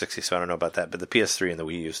had a 360, so I don't know about that. But the PS3 and the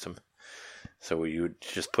Wii used them, so you would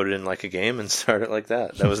just put it in like a game and start it like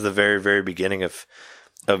that. That was the very, very beginning of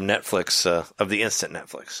Netflix, of the instant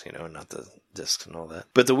Netflix, you know, not the discs and all that.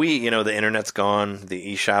 But the Wii, you know, the internet's gone,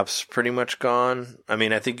 the eShop's pretty much gone. I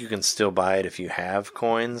mean, I think you can still buy it if you have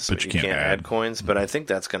coins, but you can't add coins. But I think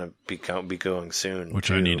that's going to be going soon. Which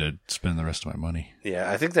too. I need to spend the rest of my money.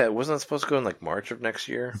 Yeah, I think that wasn't supposed to go in like March of next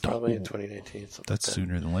year, probably in 2019. That's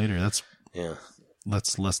sooner than later.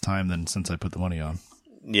 That's less time than since I put the money on.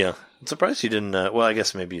 Yeah, I'm surprised you didn't. Well, I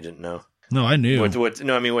guess maybe you didn't know. No, I knew. What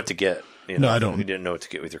to get. You know, no, I don't. You didn't know what to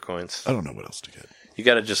get with your coins. I don't know what else to get. You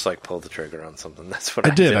got to just like pull the trigger on something. That's what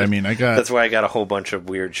I did. I mean, That's why I got a whole bunch of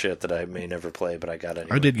weird shit that I may never play, but I got it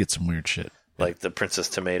anyway. I did get some weird shit, like the Princess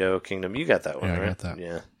Tomato Kingdom. You got that one, right? I got that.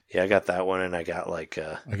 Yeah, I got that one, and I got like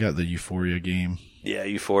I got the Euphoria game. Yeah,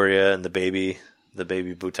 Euphoria and the baby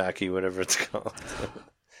Butaki, whatever it's called.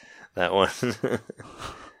 That one.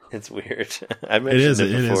 It's weird. I mentioned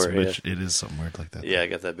it before. It is something weird like that. Yeah, I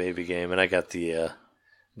got that baby game, and I got the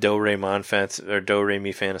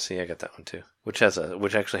Do-Re-Mi Fantasy. I got that one too, which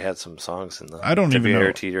actually had some songs in the I don't even know.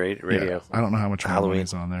 radio. Yeah, I don't know how much Halloween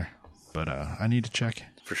is on there, but I need to check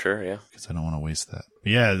for sure. Yeah, because I don't want to waste that.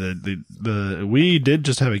 But yeah, the we did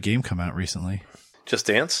just have a game come out recently. Just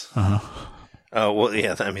Dance. Oh well,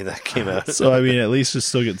 yeah. I mean that came out. So I mean, at least it's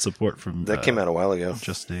still getting support from that came out a while ago.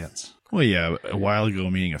 Just Dance. Well, yeah, a while ago,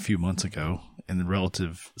 meaning a few months ago. In the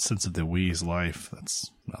relative sense of the Wii's life,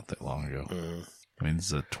 that's not that long ago. Mm. I mean,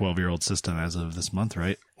 it's a 12-year-old system as of this month,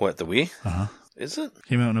 right? What, the Wii? Uh-huh. Is it?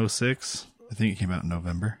 Came out in 2006. I think it came out in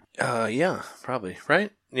November. Yeah, probably.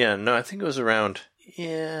 Right? Yeah, no, I think it was around...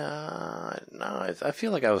 Yeah, no, I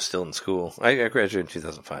feel like I was still in school. I graduated in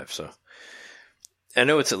 2005, so... I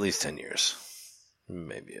know it's at least 10 years.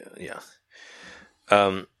 Maybe, yeah.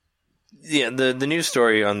 Yeah, the news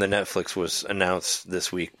story on the Netflix was announced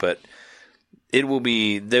this week, but They will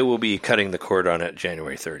be cutting the cord on it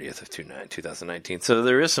January 30th of 2019. So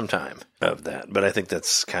there is some time of that. But I think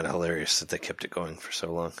that's kind of hilarious that they kept it going for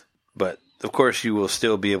so long. But of course, you will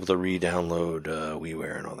still be able to re-download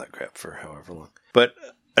WiiWare and all that crap for however long. But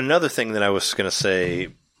another thing that I was going to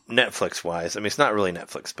say, Netflix-wise, I mean, it's not really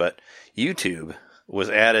Netflix, but YouTube was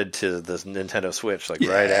added to the Nintendo Switch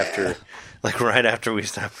right after we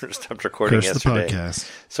stopped recording yesterday. The podcast.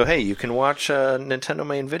 So hey, you can watch Nintendo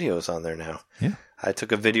main videos on there now. Yeah, I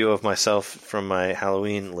took a video of myself from my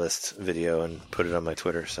Halloween list video and put it on my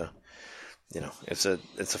Twitter. So it's a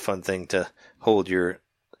fun thing to hold your.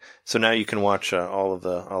 So now you can watch all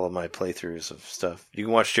of my playthroughs of stuff. You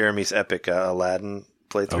can watch Jeremy's epic Aladdin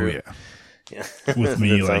playthrough. Oh yeah. Yeah. With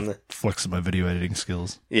me flexing my video editing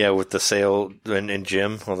skills. Yeah, with the sail and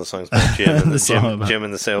Jim, all the songs about Jim and Jim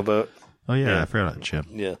and the sailboat. Oh yeah, I forgot about Jim.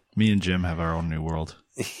 Yeah, me and Jim have our own new world.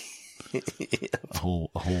 a whole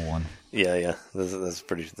one. Yeah. This is a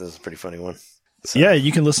pretty funny one. So. Yeah,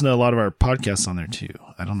 you can listen to a lot of our podcasts on there too.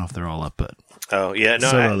 I don't know if they're all up, but oh yeah, no,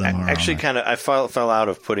 I actually kind of fell out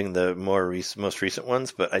of putting the most recent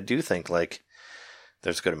ones, but I do think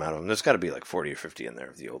there's a good amount of them. There's got to be 40 or 50 in there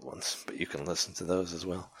of the old ones, but you can listen to those as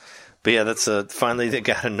well. But yeah, that's finally they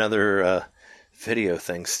got another video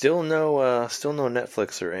thing. Still no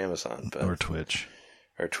Netflix or Amazon, but or Twitch.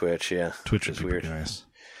 Yeah, Twitch is weird. Nice.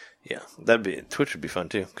 Yeah, Twitch would be fun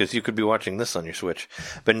too because you could be watching this on your Switch.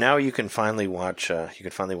 But now you can finally watch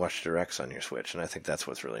directs on your Switch, and I think that's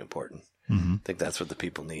what's really important. Mm-hmm. I think that's what the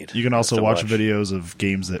people need. You can also watch videos of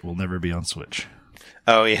games that will never be on Switch.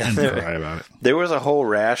 Oh yeah, and cry about it. There was a whole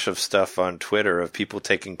rash of stuff on Twitter of people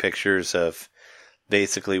taking pictures of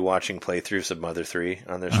basically watching playthroughs of Mother 3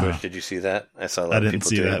 on their Switch. Did you see that? I saw a lot of people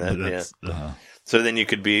doing that. Yeah. So then you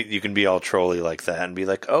can be all trolly like that and be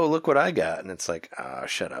like, "Oh, look what I got," and it's like,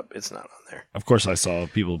 shut up, it's not on there. Of course, I saw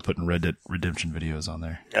people putting Red Dead Redemption videos on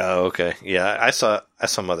there. Oh, okay, yeah, I saw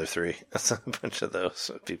Mother 3. I saw a bunch of those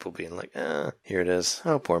people being like, here it is.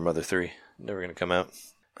 Oh, poor Mother 3, never gonna come out.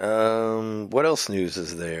 What else news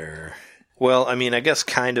is there? Well, I mean, I guess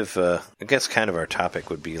kind of our topic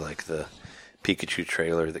would be the Pikachu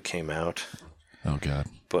trailer that came out. Oh God!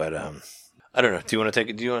 But I don't know. Do you want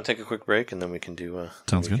to take a quick break and then we can do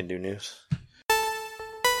Sounds good. Can do news?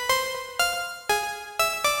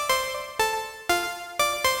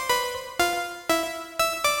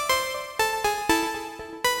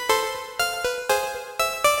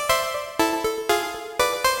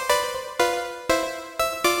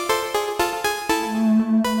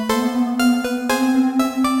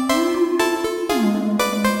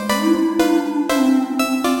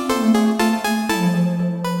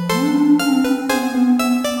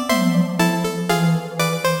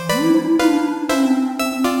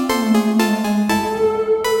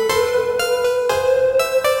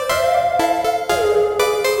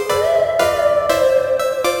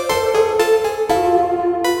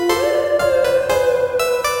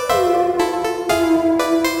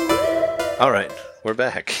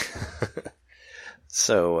 Back.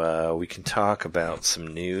 So we can talk about some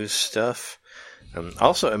news stuff.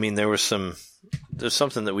 Also, I mean, there's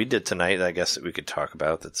something that we did tonight that I guess that we could talk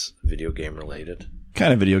about that's video game related.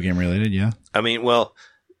 Kind of video game related, yeah. I mean, well,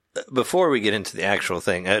 before we get into the actual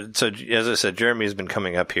thing, so as I said, Jeremy has been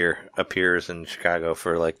coming appears in Chicago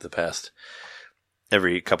for the past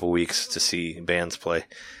every couple weeks to see bands play.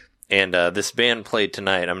 And this band played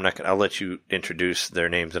tonight. I'll let you introduce their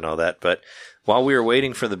names and all that, but while we were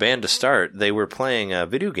waiting for the band to start, they were playing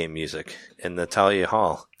video game music in the Talia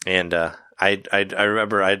Hall. And I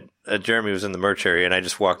remember Jeremy was in the merch area, and I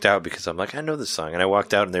just walked out because I'm like, I know this song. And I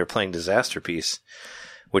walked out, and they were playing Disaster Piece,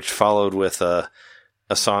 which followed with a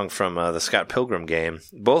song from the Scott Pilgrim game,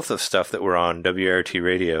 both of stuff that were on WRT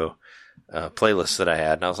radio playlists that I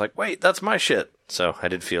had. And I was like, wait, that's my shit. So I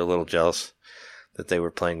did feel a little jealous that they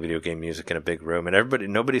were playing video game music in a big room,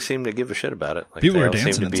 and nobody seemed to give a shit about it. People they were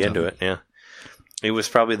dancing seemed to be and into it. Yeah. It was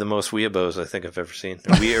probably the most weeaboos I think I've ever seen.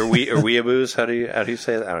 Or weeaboos? How do you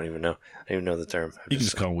say that? I don't even know. I don't even know the term. You can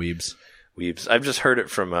just call them weebs. Weebs. I've just heard it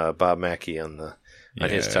from Bob Mackey on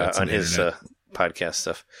his podcast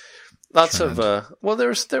stuff. Lots of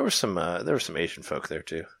there were some Asian folk there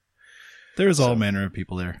too. There was all manner of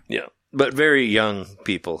people there. Yeah, but very young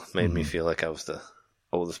people made me feel like I was the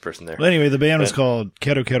oldest person there. Well, anyway, the band was called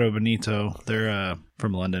Kero Kero Bonito. They're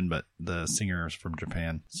from London, but the singer is from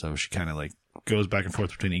Japan, so she kind of goes back and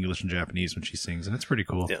forth between English and Japanese when she sings, and it's pretty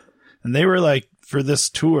cool. Yeah. And they were for this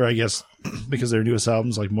tour, I guess, because their newest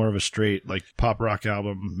album's more of a straight pop rock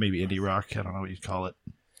album, maybe indie rock. I don't know what you'd call it.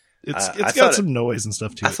 It's got some noise and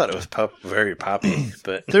stuff too. I thought it was very poppy,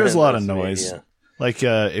 but there's a lot of noise. Yeah. Like,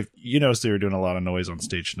 if you notice, they were doing a lot of noise on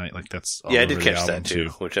stage tonight. Like, that's all Yeah, I over did the catch album, that too,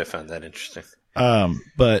 which I found that interesting.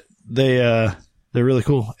 But they're really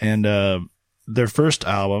cool. And their first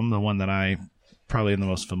album, the one that I probably am the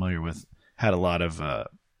most familiar with, had a lot of.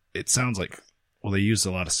 It sounds like, well, they used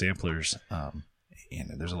a lot of samplers, and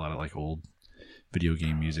there's a lot of like old video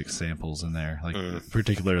game music samples in there, like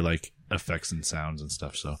particular like effects and sounds and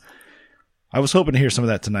stuff. So I was hoping to hear some of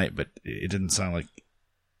that tonight, but it didn't sound like.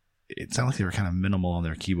 It sounded like they were kind of minimal on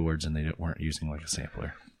their keyboards and they weren't using like a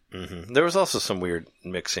sampler. Mm-hmm. There was also some weird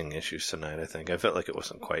mixing issues tonight, I think. I felt like it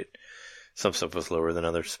wasn't quite... Some stuff was lower than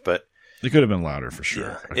others, but... It could have been louder for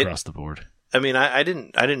sure, across the board. I mean, I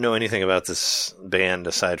didn't know anything about this band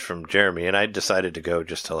aside from Jeremy, and I decided to go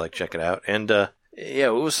just to like check it out. And yeah,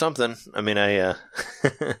 it was something. I mean, it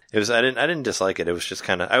was. I didn't dislike it. It was just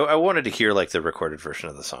kind of... I wanted to hear like the recorded version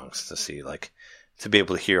of the songs to see like... To be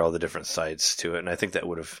able to hear all the different sides to it, and I think that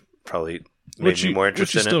would have probably made me more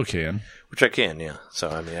interested in it. Which you still can. Which I can, yeah. So,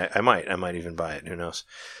 I mean, I might even buy it. Who knows?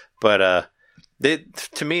 But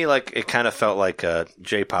to me, like, it kind of felt like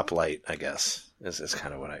J-pop light, I guess. Is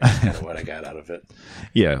kind of what I got out of it.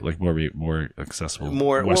 Yeah, like more accessible,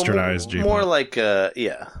 more westernized J-pop. More like,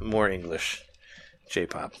 more English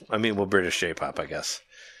J-pop. I mean, well, British J-pop, I guess.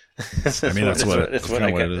 I mean, that's what it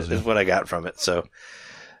is. Is what I got from it. So.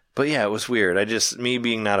 But yeah, it was weird. Me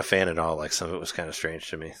being not a fan at all, like some of it was kind of strange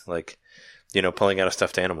to me. Like, pulling out a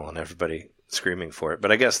stuffed animal and everybody screaming for it.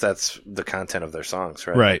 But I guess that's the content of their songs,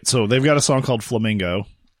 right? Right. So they've got a song called Flamingo.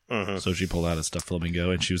 Mm-hmm. So she pulled out a stuffed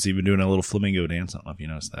flamingo, and she was even doing a little flamingo dance. I don't know if you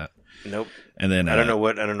noticed that. Nope. And then I don't know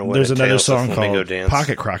what. There's another song called dance.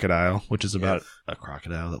 Pocket Crocodile, which is about a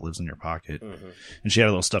crocodile that lives in your pocket. Mm-hmm. And she had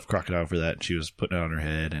a little stuffed crocodile for that. And she was putting it on her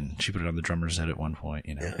head, and she put it on the drummer's head at one point.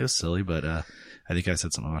 It was silly, but I think I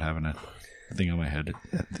said something about having a thing on my head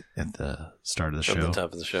at the start of the show. At the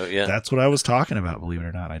top of the show, yeah. That's what I was talking about. Believe it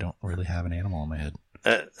or not, I don't really have an animal on my head.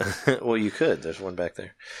 Well, you could. There's one back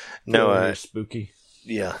there. No, spooky.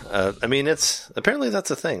 Yeah, I mean, apparently that's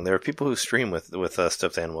a thing. There are people who stream with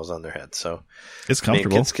stuffed animals on their head, so it's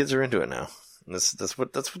comfortable. I mean, kids are into it now. That's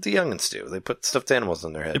what the youngins do. They put stuffed animals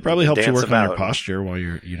on their head. It probably helps you work on your posture while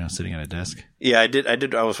you're sitting at a desk. Yeah, I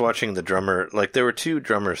did. I was watching the drummer. Like there were two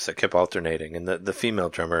drummers that kept alternating, and the female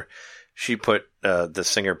drummer, she put the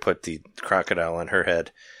singer put the crocodile on her head.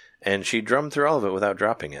 And she drummed through all of it without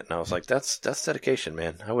dropping it, and I was like, "That's dedication,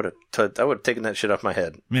 man." I would have taken that shit off my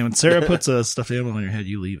head. Man, when Sarah puts a stuffed animal on your head,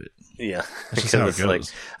 you leave it. Yeah, that's just how it goes. Like,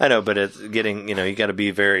 I know, but it's getting you got to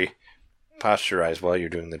be very posturized while you're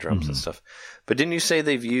doing the drums and stuff. But didn't you say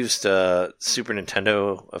they've used Super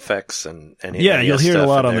Nintendo effects and yeah, you'll hear it a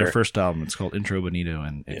lot on their first album. It's called Intro Bonito,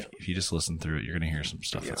 and if you just listen through it, you're going to hear some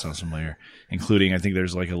stuff that sounds familiar, including I think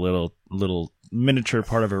there's like a little miniature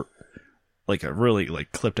part of it. Like a really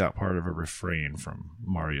like clipped out part of a refrain from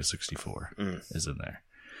Mario 64 is in there.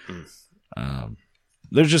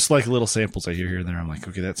 There's just like little samples I hear here and there. I'm like,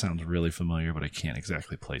 okay, that sounds really familiar, but I can't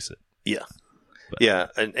exactly place it. Yeah, yeah.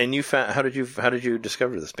 And you found how did you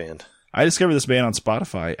discover this band? I discovered this band on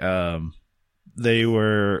Spotify.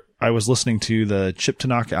 I was listening to the Chip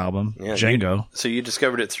Tanaka album, Django. So you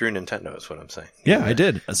discovered it through Nintendo, is what I'm saying. Yeah, I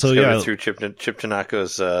did. So through Chip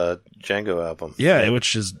Tanaka's Django album. Yeah,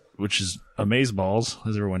 which is Amazeballs,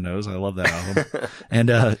 as everyone knows. I love that album. And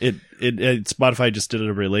it Spotify just did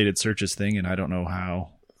a related searches thing, and I don't know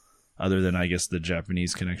how, other than I guess the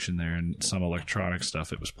Japanese connection there and some electronic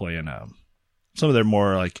stuff. It was playing some of their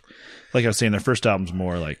more like I was saying, their first album's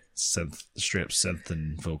more like straight up synth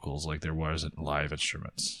and vocals. Like there wasn't live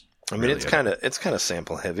instruments. I mean, it's kind of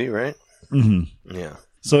sample heavy, right? Mm-hmm. Yeah.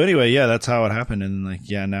 So anyway, that's how it happened, and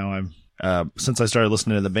now I'm. Since I started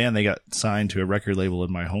listening to the band, they got signed to a record label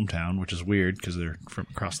in my hometown, which is weird because they're from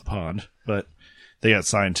across the pond. But they got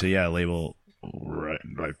signed to a label right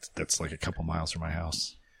that's like a couple miles from my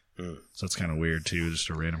house. So it's kind of weird too,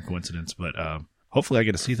 just a random coincidence. But hopefully, I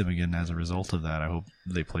get to see them again as a result of that. I hope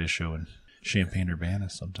they play a show in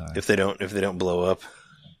Champaign-Urbana sometime. If they don't blow up,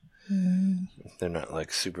 they're not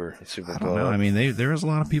like super I don't know. Up. I mean, there was a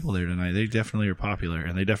lot of people there tonight. They definitely are popular,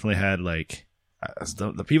 and they definitely had like.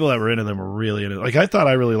 The people that were into them were really into it. Like I thought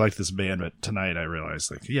I really liked this band, but tonight I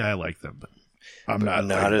realized I like them, but I'm not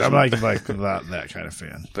that kind of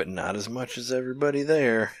fan. But not as much as everybody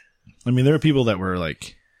there. I mean, there were people that were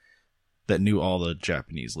like that knew all the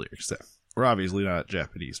Japanese lyrics that were obviously not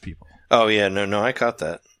Japanese people. Oh yeah, no, I caught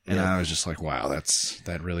that. And I was just like, wow,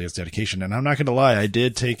 that really is dedication. And I'm not going to lie, I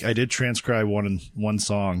did transcribe one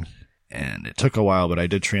song. And it took a while, but I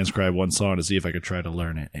did transcribe one song to see if I could try to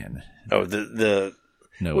learn it. And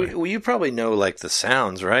no way. Well, you probably know like the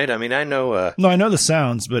sounds, right? I mean, I know. No, I know the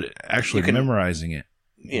sounds, but actually memorizing it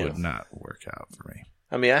would not work out for me.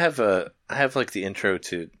 I mean, I have like the intro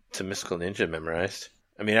to Mystical Ninja memorized.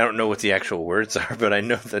 I mean, I don't know what the actual words are, but I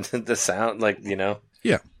know the sound, like, you know.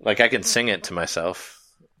 Yeah. Like I can sing it to myself,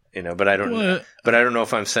 you know, but I don't know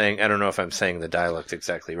if I'm saying the dialect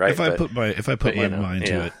exactly right. If I put my mind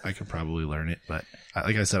to it, I could probably learn it. But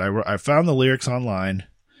like I said, I found the lyrics online,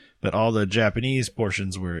 but all the Japanese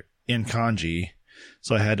portions were in kanji,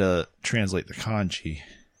 so I had to translate the kanji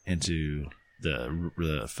into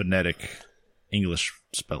the phonetic English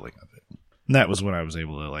spelling of it. And that was when I was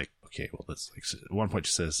able to, like, okay, well, that's like at one point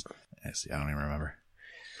she says, I don't even remember.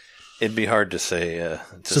 It'd be hard to say.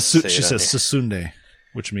 She says Sasunde,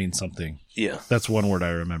 which means something. Yeah. That's one word I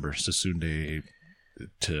remember. Sasunde,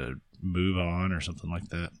 to move on or something like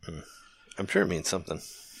that. I'm sure it means something.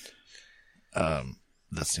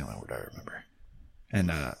 That's the only word I remember.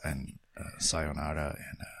 And sayonara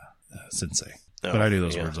and sensei. Oh, but I knew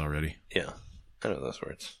those words already. Yeah, I know those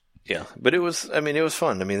words. Yeah, but it was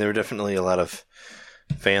fun. I mean, there were definitely a lot of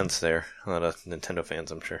fans there, a lot of Nintendo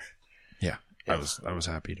fans, I'm sure. Yeah. I was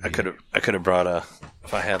happy to. I could have brought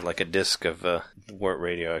if I had like a disc of Wart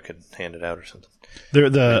Radio, I could hand it out or something.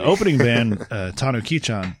 The opening band,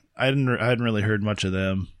 Tanuki-chan, I hadn't really heard much of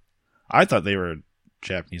them. I thought they were a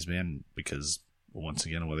Japanese band because, once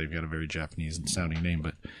again, they've got a very Japanese sounding name,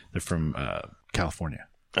 but they're from California.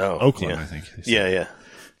 Oh, Oakland, yeah. I think. Yeah.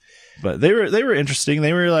 But they were interesting.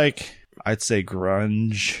 They were like, I'd say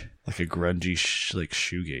grunge, like a grungy like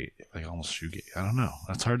shoegaze, like almost shoegaze. I don't know.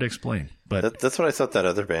 That's hard to explain. But that's what I thought that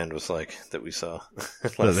other band was like that we saw.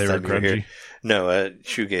 That they were grungy. No,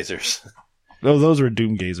 shoegazers. Oh, those were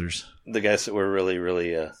doomgazers. The guys that were really,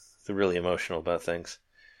 really, really emotional about things.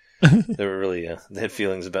 They were really, they had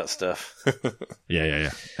feelings about stuff.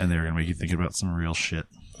 Yeah. And they were gonna make you think about some real shit.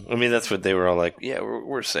 I mean, that's what they were all like. Yeah,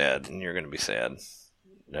 we're sad, and you're gonna be sad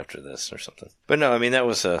after this or something. But no, I mean, that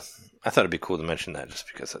was I thought it'd be cool to mention that just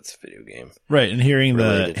because that's a video game, right? And hearing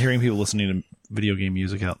people listening to video game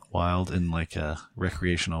music out in the wild in like a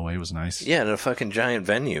recreational way was nice. Yeah, in a fucking giant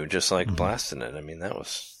venue, just like blasting it. I mean, that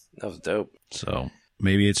was dope. So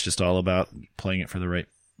maybe it's just all about playing it for the right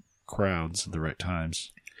crowds at the right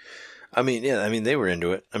times. I mean, yeah, I mean they were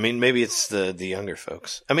into it. I mean, maybe it's the younger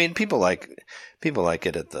folks. I mean, people like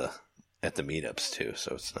it at the meetups too.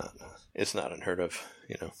 So it's not unheard of,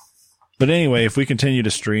 you know. But anyway, if we continue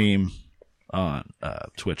to stream on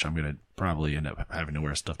Twitch, I'm gonna probably end up having to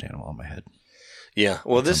wear a stuffed animal on my head. Yeah,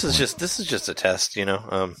 well, this is just a test, you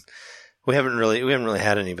know. We haven't really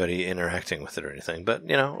had anybody interacting with it or anything, but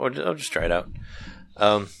you know, I'll just try it out.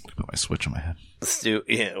 Put my Switch on my head. Let's do.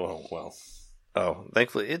 Yeah, well. Oh,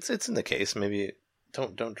 thankfully it's in the case. Maybe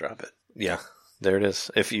don't drop it. Yeah, there it is.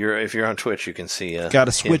 If you're on Twitch, you can see. Got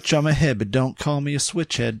a switch on my head, but don't call me a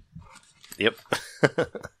switch head. Yep.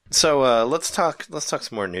 So let's talk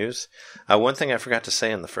some more news. One thing I forgot to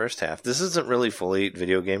say in the first half. This isn't really fully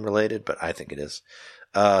video game related, but I think it is.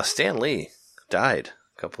 Stan Lee died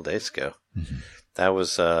a couple days ago. Mm-hmm. That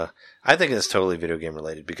was. I think it's totally video game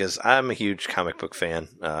related because I'm a huge comic book fan.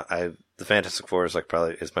 The Fantastic Four is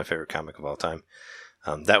is my favorite comic of all time.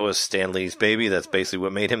 That was Stan Lee's baby. That's basically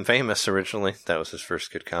what made him famous originally. That was his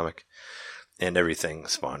first good comic, and everything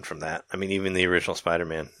spawned from that. I mean, even the original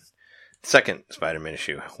Spider-Man, second Spider-Man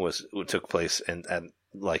issue took place at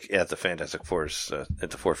the Fantastic Four's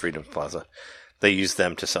at the Four Freedoms Plaza. They used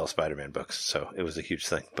them to sell Spider-Man books, so it was a huge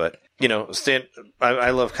thing. But, you know,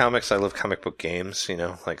 I love comics. I love comic book games, you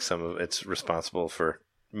know, like some of it's responsible for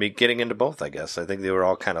me getting into both, I guess. I think they were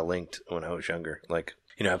all kind of linked when I was younger. Like,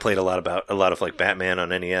 you know, I played a lot of like Batman on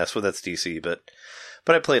NES. Well, that's DC, but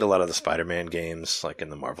I played a lot of the Spider-Man games, like in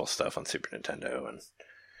the Marvel stuff on Super Nintendo. And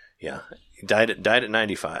yeah, he died at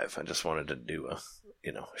 95. I just wanted to do a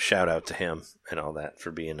shout out to him and all that for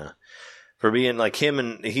being like him,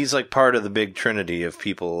 and he's like part of the big trinity of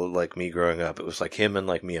people like me growing up. It was like him and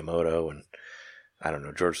like Miyamoto and I don't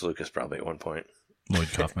know, George Lucas probably at one point.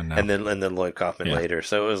 Lloyd Kaufman now. and then Lloyd Kaufman later.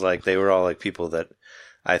 So it was like they were all like people that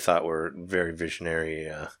I thought were very visionary,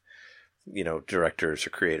 directors or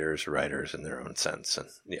creators or writers in their own sense. And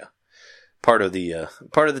yeah, part of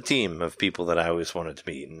the team of people that I always wanted to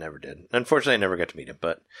meet and never did. Unfortunately, I never got to meet him,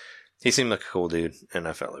 but he seemed like a cool dude, and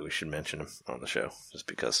I felt like we should mention him on the show just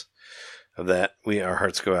because of that. Our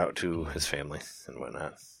hearts go out to his family and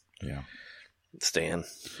whatnot. Yeah. Stan.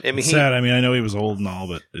 I mean, it's sad. I mean, I know he was old and all,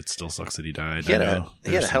 but it still sucks that he died. He had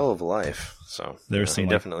a hell of a life. So he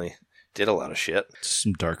definitely did a lot of shit.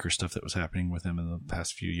 Some darker stuff that was happening with him in the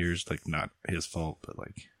past few years, like not his fault, but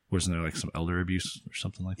like wasn't there like some elder abuse or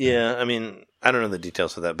something like that? Yeah, I mean, I don't know the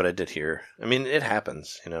details of that, but I did hear. I mean, it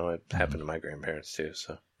happens. You know, it happened to my grandparents too.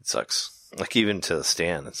 So It sucks. Like, even to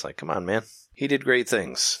Stan, it's like, come on, man. He did great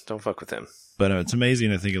things. Don't fuck with him. But it's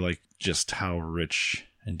amazing to think of like just how rich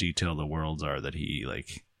and detailed the worlds are that he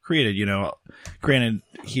like created. You know, granted,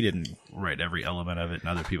 he didn't write every element of it, and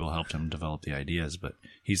other people helped him develop the ideas, but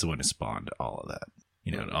he's the one who spawned all of that.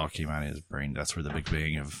 You know, it all came out of his brain. That's where the big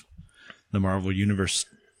bang of the Marvel Universe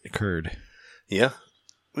occurred. Yeah.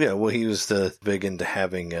 Yeah, well, he was big into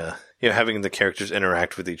having, having the characters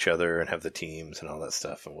interact with each other and have the teams and all that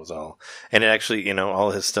stuff, and it actually,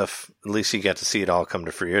 all his stuff, at least he got to see it all come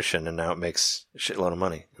to fruition, and now it makes a shitload of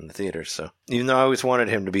money in the theaters, so. Even though I always wanted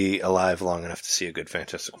him to be alive long enough to see a good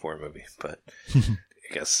Fantastic Four movie, but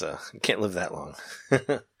I guess, you can't live that long.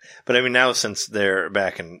 But I mean, now since they're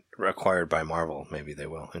back and acquired by Marvel, maybe they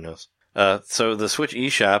will, who knows. So the Switch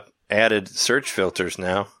eShop added search filters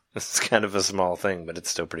now. It's kind of a small thing, but it's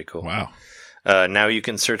still pretty cool. Wow. Now you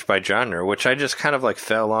can search by genre, which I just kind of like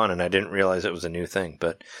fell on and I didn't realize it was a new thing.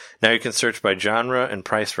 But now you can search by genre and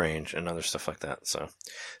price range and other stuff like that. So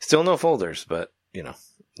still no folders, but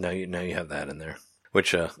now you have that in there,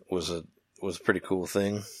 which was a pretty cool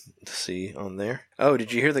thing to see on there. Oh,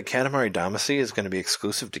 did you hear that Katamari Damacy is going to be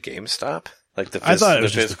exclusive to GameStop? Like the I thought it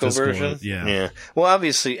was physical just the physical version? Yeah. Well,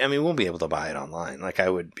 obviously, I mean, we'll be able to buy it online. Like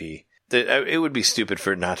it would be stupid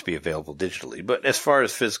for it not to be available digitally. But as far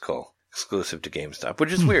as physical, exclusive to GameStop,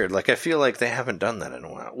 which is weird. Like, I feel like they haven't done that in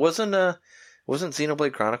a while. Wasn't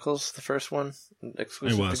Xenoblade Chronicles the first one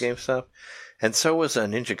exclusive to GameStop? And so was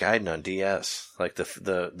Ninja Gaiden on DS, like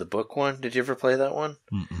the book one. Did you ever play that one?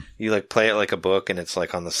 Mm-mm. You like play it like a book, and it's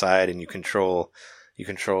like on the side, and you control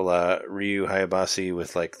Ryu Hayabusa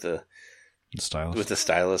with like the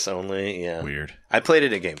stylus only. Yeah, weird. I played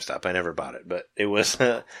it at GameStop. I never bought it, but it was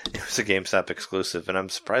a GameStop exclusive, and I'm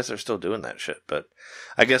surprised they're still doing that shit. But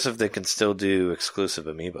I guess if they can still do exclusive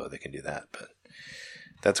amiibo, they can do that. But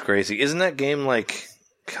that's crazy. Isn't that game like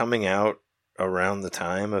coming out around the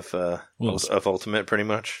time of Ultimate, pretty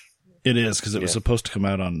much? It is, because it was supposed to come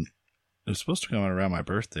out around my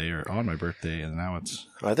birthday or on my birthday, and now it's.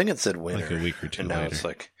 I think it said winter, like a week or two and later. now it's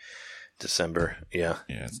like December. Yeah,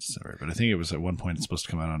 it's December, but I think it was at one point it's supposed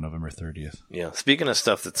to come out on November 30th. Yeah. Speaking of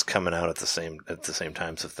stuff that's coming out at the same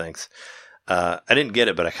time, so thanks. I didn't get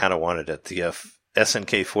it, but I kind of wanted it. The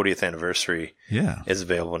SNK 40th anniversary is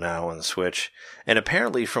available now on the Switch, and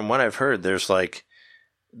apparently, from what I've heard, there's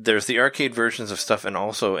the arcade versions of stuff and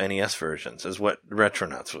also NES versions, is what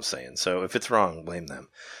Retronauts was saying. So if it's wrong, blame them.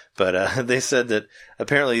 But they said that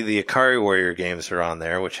apparently the Ikari Warrior games are on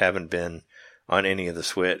there, which haven't been on any of the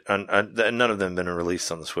Switch. None of them have been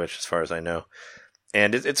released on the Switch, as far as I know.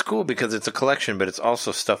 And it's cool because it's a collection, but it's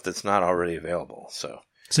also stuff that's not already available. So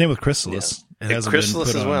same with Chrysalis. Yeah. It hasn't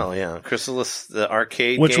Chrysalis been put as well, yeah. Chrysalis, the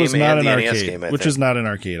arcade which game, was not and an the arcade, NES game, which is not an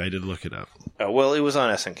arcade. I did look it up. Well, it was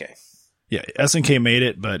on SNK. Yeah, SNK made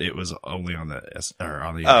it, but it was only on the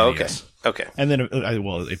Oh, NES. Okay. And then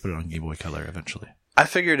they put it on Game Boy Color eventually. I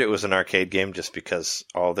figured it was an arcade game just because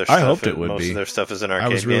all their stuff. I hoped it would most be. of their stuff is an arcade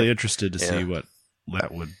game. I was really interested to see what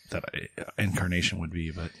that incarnation would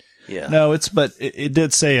be, but yeah, no, it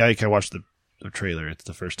did say, like, I watched the trailer. It's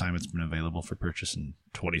the first time it's been available for purchase in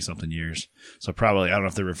 20 something years. So probably, I don't know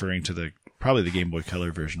if they're referring to the Game Boy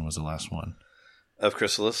Color version was the last one of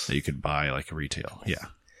Chrysalis that you could buy like a retail. Yeah.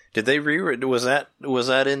 Did they was that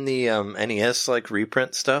in the NES like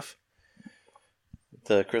reprint stuff?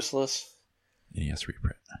 The Chrysalis NES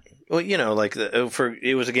reprint. Well, like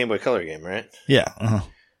it was a Game Boy Color game, right? Yeah. Uh-huh.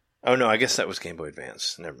 Oh no, I guess that was Game Boy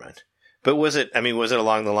Advance. Never mind. But was it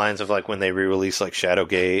along the lines of like when they re-released like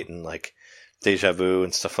Shadowgate and like Deja Vu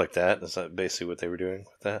and stuff like that? Is that basically what they were doing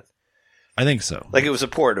with that? I think so. Like it was a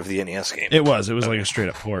port of the NES game. It was like a straight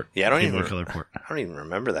up port. Yeah, color port. I don't even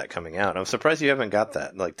remember that coming out. I'm surprised you haven't got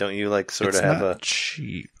that. Like, don't you like sort it's of have not a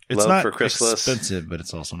cheap? Love it's not for Chrysalis? Expensive, but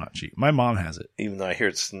it's also not cheap. My mom has it. Even though I hear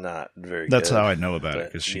it's not very. That's good. how I know about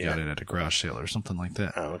it, because she got it at a garage sale or something like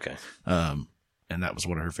that. Oh, okay. And that was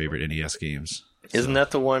one of her favorite NES games. Isn't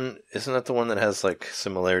that the one that has like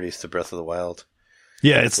similarities to Breath of the Wild?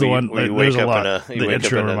 Yeah, it's the one. There's a lot. The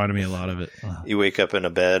intro reminded me a lot of it. You wake up in a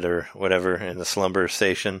bed or whatever in the slumber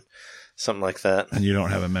station, something like that, and you don't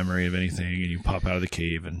have a memory of anything, and you pop out of the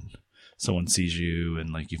cave, and someone sees you, and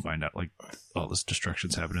like you find out like all this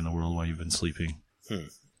destruction's happened in the world while you've been sleeping.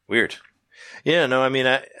 Weird. Yeah, no, I mean,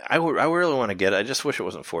 I really want to get it. I just wish it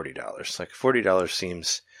wasn't $40. Like $40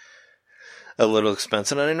 seems a little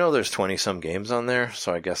expensive. And I know there's 20-some games on there,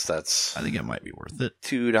 so I guess that's... I think it might be worth it.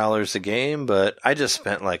 $2 a game, but I just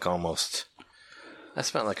spent like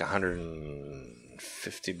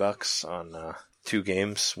 $150 on 2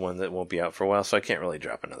 games, one that won't be out for a while, so I can't really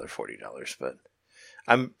drop another $40. But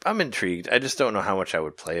I'm intrigued. I just don't know how much I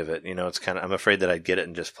would play of it. It's kind of, I'm afraid that I'd get it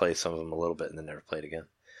and just play some of them a little bit and then never play it again.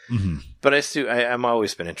 Mm-hmm. But I'm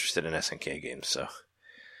always been interested in SNK games, so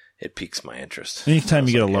it piques my interest. Anytime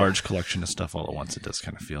you get a large collection of stuff all at once, it does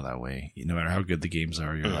kind of feel that way. No matter how good the games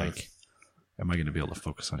are, you're like, am I going to be able to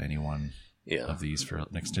focus on any one of these for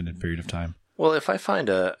an extended period of time? Well, if I find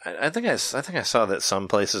I think I saw that some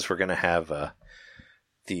places were going to have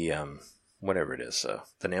the whatever it is,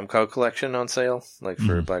 the Namco collection on sale, like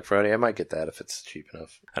for Black Friday. I might get that if it's cheap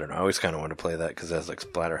enough. I don't know. I always kind of want to play that because it has like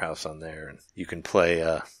Splatterhouse on there, and you can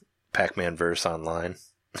play Pac-Man Verse online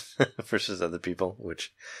versus other people.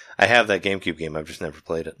 Which I have that GameCube game. I've just never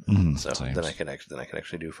played it, so then I can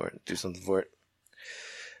actually do something for it.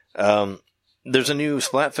 There's a new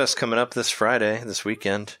Splatfest coming up this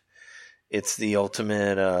weekend. It's the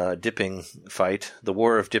ultimate dipping fight, the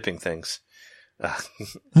war of dipping things.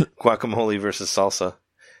 Guacamole versus salsa,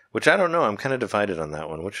 which I don't know. I'm kind of divided on that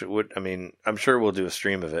one. I'm sure we'll do a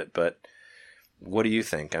stream of it, but what do you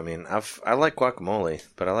think? I mean, I like guacamole,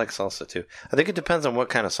 but I like salsa too. I think it depends on what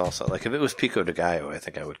kind of salsa. Like if it was pico de gallo, I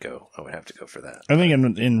think I would have to go for that. I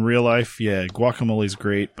think in real life, yeah, guacamole's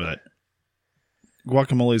great, but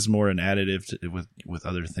guacamole is more an additive with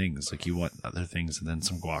other things. Like you want other things and then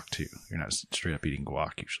some guac too. You're not straight up eating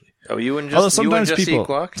guac usually. Oh, you wouldn't just eat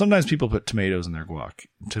guac? Sometimes people put tomatoes in their guac,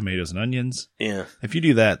 tomatoes and onions. Yeah. If you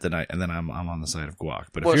do that, then I'm on the side of guac.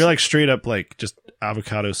 But if you're like straight up like just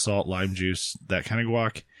avocado, salt, lime juice, that kind of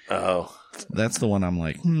guac, that's the one I'm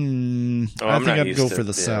like, I think I'd go for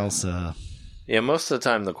the salsa. Yeah, most of the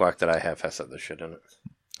time the guac that I have has other shit in it.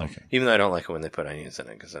 Okay. Even though I don't like it when they put onions in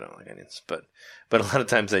it because I don't like onions, but a lot of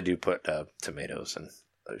times they do put tomatoes and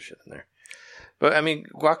other shit in there. But I mean,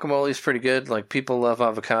 guacamole is pretty good. Like people love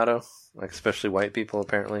avocado, like especially white people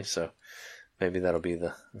apparently. So maybe that'll be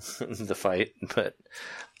the the fight. But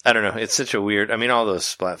I don't know. It's such a weird. I mean, all those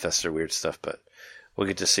Splatfests are weird stuff, but we'll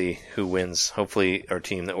get to see who wins. Hopefully, our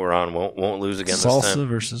team that we're on won't lose again. Salsa this time.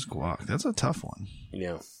 Versus guac. That's a tough one.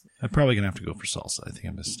 Yeah, I'm probably gonna have to go for salsa. I think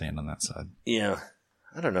I'm gonna stand on that side. Yeah.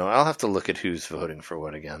 I don't know. I'll have to look at who's voting for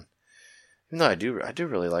what again. Even though I do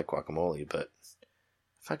really like guacamole, but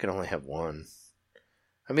if I could only have one.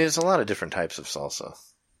 I mean, there's a lot of different types of salsa.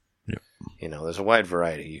 Yep. There's a wide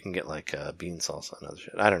variety. You can get like bean salsa and other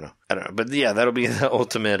shit. I don't know. But yeah, that'll be the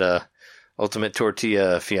ultimate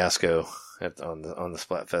tortilla fiasco on the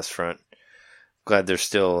Splatfest front. Glad they're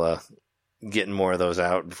still getting more of those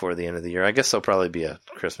out before the end of the year. I guess there'll probably be a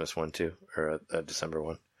Christmas one too, or a December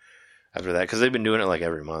one. After that, because they've been doing it like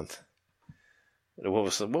every month. What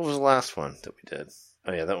was the last one that we did?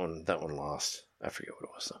 Oh yeah, that one lost. I forget what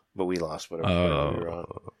it was though, but we lost whatever we were on.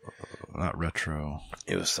 Not retro.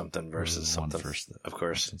 It was something versus something. Of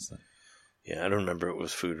course. Yeah, I don't remember if it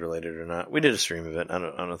was food related or not. We did a stream of it. I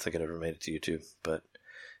don't think it ever made it to YouTube, but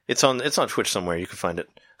it's on Twitch somewhere. You can find it.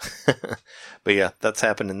 But yeah, that's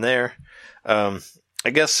happening there. I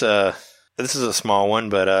guess. This is a small one,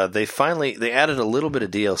 but they added a little bit of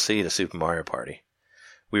DLC to Super Mario Party.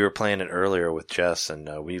 We were playing it earlier with Jess, and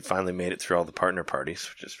we finally made it through all the partner parties,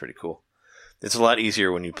 which is pretty cool. It's a lot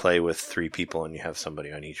easier when you play with 3 people and you have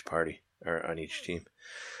somebody on each party or on each team.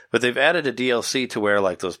 But they've added a DLC to where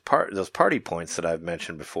like those party points that I've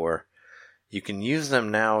mentioned before, you can use them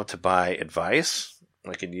now to buy advice.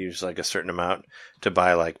 Like you can use like a certain amount to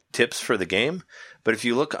buy like tips for the game. But if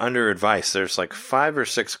you look under advice, there's like 5 or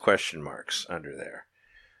 6 question marks under there.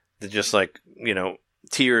 They're just like,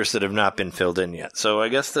 tiers that have not been filled in yet. So I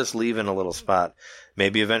guess that's leaving a little spot.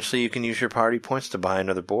 Maybe eventually you can use your party points to buy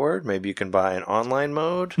another board. Maybe you can buy an online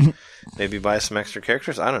mode. Maybe buy some extra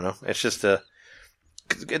characters. I don't know. It's just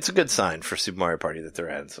it's a good sign for Super Mario Party that they're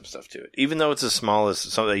adding some stuff to it. Even though it's as small as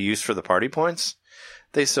some they use for the party points,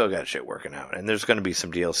 they still got shit working out. And there's going to be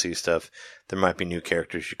some DLC stuff. There might be new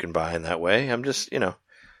characters you can buy in that way. I'm just,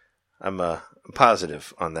 I'm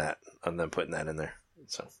positive on that, on them putting that in there.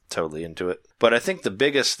 So totally into it. But I think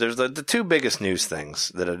there's the 2 biggest news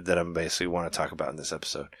things that I basically want to talk about in this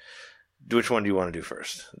episode. Which one do you want to do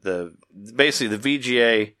first? Basically the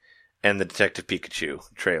VGA and the Detective Pikachu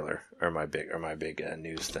trailer are my big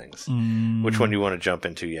news things. Which one do you want to jump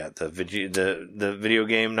into yet? The video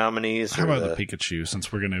game nominees? How about the Pikachu,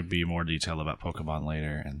 since we're going to be more detailed about Pokemon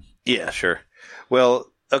later? And yeah, sure.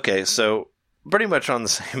 Well, okay, so pretty much on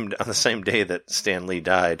the same day that Stan Lee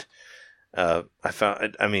died, I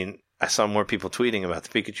saw more people tweeting about the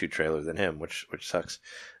Pikachu trailer than him, which sucks.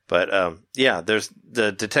 But yeah, there's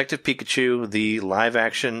the Detective Pikachu, the live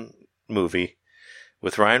action movie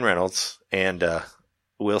with Ryan Reynolds and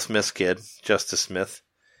Will Smith's kid, Justice Smith,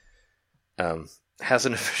 has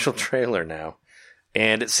an official trailer now.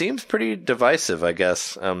 And it seems pretty divisive, I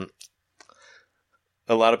guess.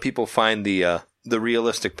 A lot of people find the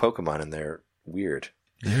realistic Pokemon in there weird.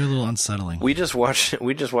 They're a little unsettling. We just watched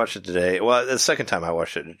it today. Well, the second time I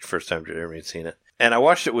watched it, the first time Jeremy had seen it. And I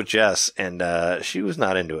watched it with Jess, and she was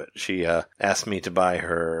not into it. She asked me to buy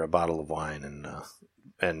her a bottle of wine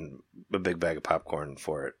and a big bag of popcorn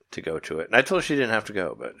for it to go to it. And I told her she didn't have to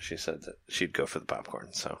go, but she said that she'd go for the popcorn.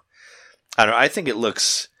 So I don't know. I think it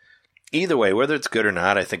looks, either way, whether it's good or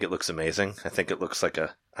not, I think it looks amazing. I think it looks like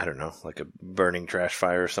a burning trash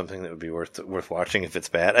fire or something that would be worth watching if it's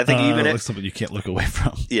bad. I think even it looks something you can't look away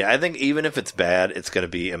from. Yeah, I think even if it's bad, it's going to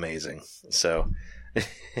be amazing. So,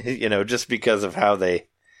 just because of how they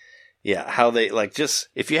like, just,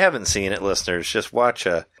 if you haven't seen it, listeners, just watch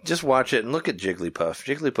it and look at Jigglypuff.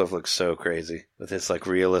 Jigglypuff looks so crazy with his like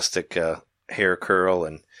realistic hair curl,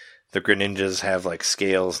 and the Greninjas have like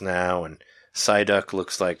scales now, and Psyduck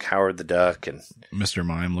looks like Howard the Duck, and Mr.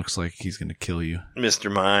 Mime looks like he's going to kill you.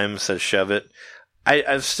 Mr. Mime says shove it.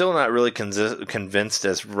 I'm still not really convinced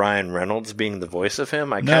as Ryan Reynolds being the voice of him.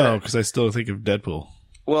 No, because I still think of Deadpool.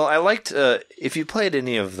 Well, I liked, if you played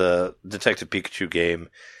any of the Detective Pikachu game,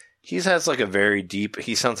 he has like a very deep,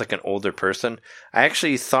 he sounds like an older person. I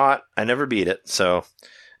actually thought, I never beat it, so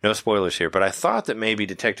no spoilers here, but I thought that maybe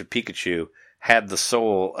Detective Pikachu had the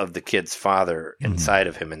soul of the kid's father inside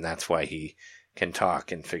of him, and that's why he can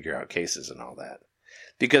talk and figure out cases and all that.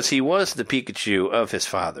 Because he was the Pikachu of his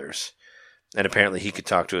father's, and apparently he could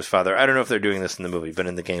talk to his father. I don't know if they're doing this in the movie, but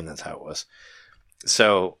in the game that's how it was.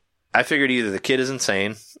 So I figured either the kid is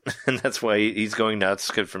insane, and that's why he's going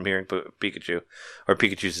nuts from hearing Pikachu, or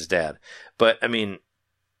Pikachu's his dad. But, I mean,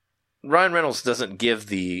 Ryan Reynolds doesn't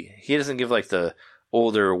give like the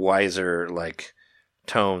older, wiser, like,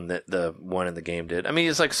 tone that the one in the game did. I mean,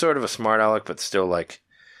 he's like sort of a smart aleck, but still like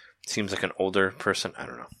seems like an older person. I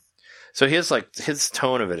don't know. So his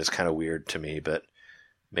tone of it is kind of weird to me, but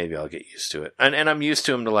maybe I'll get used to it. And I'm used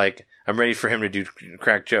to him to like, I'm ready for him to do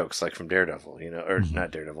crack jokes like from Daredevil, or not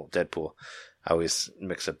Daredevil, Deadpool. I always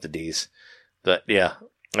mix up the D's, but yeah,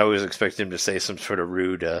 I always expect him to say some sort of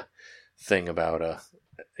rude thing about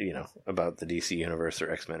about the DC universe or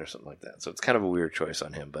X-Men or something like that. So it's kind of a weird choice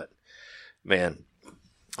on him, but man.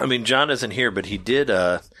 I mean, John isn't here, but he did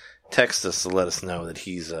text us to let us know that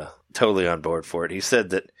he's totally on board for it. He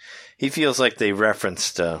said that he feels like they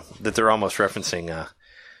referenced, that they're almost referencing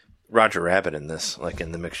Roger Rabbit in this, like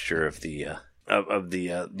in the mixture of the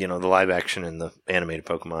the live action and the animated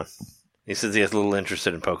Pokemon. He says he has a little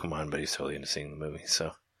interested in Pokemon, but he's totally into seeing the movie.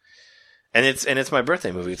 So, and it's my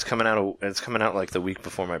birthday movie. It's coming out like the week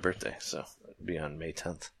before my birthday, so it'll be on May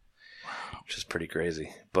 10th, which is pretty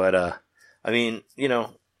crazy. But I mean,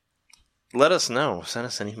 let us know. Send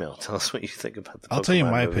us an email. Tell us what you think about the Pokemon I'll tell you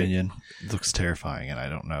my movie. opinion. It looks terrifying, and I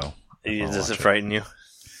don't know. Does it frighten you?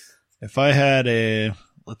 If I had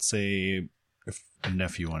let's say, if a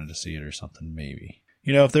nephew wanted to see it or something, maybe.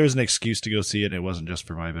 If there was an excuse to go see it, it wasn't just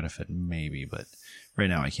for my benefit, maybe. But right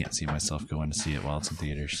now, I can't see myself going to see it while it's in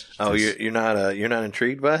theaters. Oh, you're not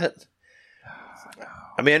intrigued by it? No.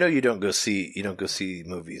 I mean, I know you don't go see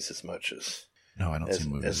movies as much as. No, I don't see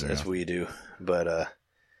movies as we do, but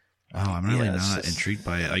I'm really not intrigued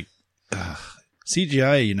by it. Like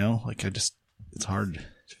CGI, it's hard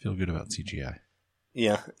to feel good about CGI.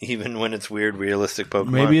 Yeah, even when it's weird, realistic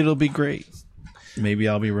Pokemon. Maybe it'll be great. Maybe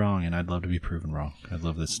I'll be wrong, and I'd love to be proven wrong. I'd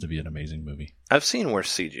love this to be an amazing movie. I've seen worse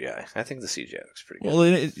CGI. I think the CGI looks pretty good.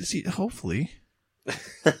 Well, hopefully.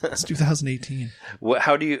 It's 2018.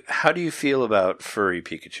 How do you feel about furry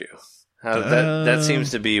Pikachu? That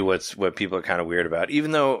seems to be what people are kind of weird about.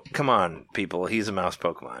 Even though, come on, people, he's a mouse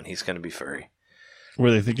Pokemon. He's going to be furry.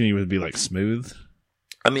 Were they thinking he would be like smooth?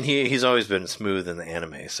 I mean, he's always been smooth in the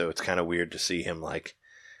anime, so it's kind of weird to see him like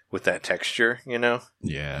with that texture,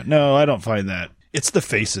 Yeah, no, I don't find that. It's the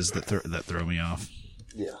faces that throw me off.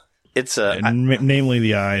 Yeah, it's namely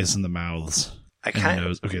the eyes and the mouths. The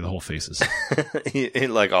nose. Okay, the whole faces.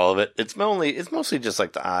 Like all of it. It's mostly just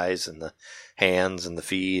like the eyes and the hands and the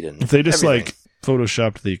feet and. If they just everything. like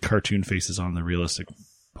photoshopped the cartoon faces on the realistic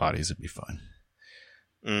bodies, it'd be fine.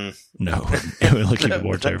 No, it would look even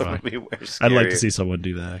more terrifying. I'd like to see someone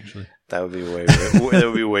do that. Actually, that would be way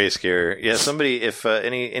scarier. Yeah, somebody, if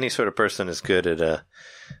any sort of person is good at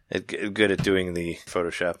doing the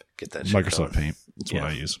Photoshop, get that shit Microsoft going. Paint. That's what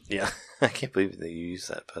I use. Yeah, I can't believe that you use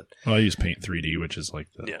that, but I use Paint 3D, which is like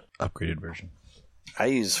the upgraded version. I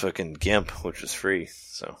use fucking GIMP, which is free,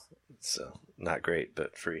 so it's not great,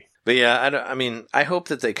 but free. But yeah, I hope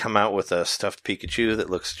that they come out with a stuffed Pikachu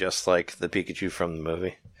that looks just like the Pikachu from the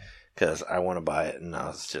movie, because I want to buy it, and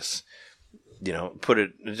I'll just, just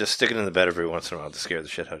stick it in the bed every once in a while to scare the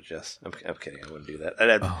shit out of Jess. I'm kidding, I wouldn't do that.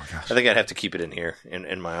 I think I'd have to keep it in here,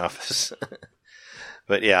 in my office.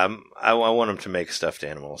 But yeah, I want them to make stuffed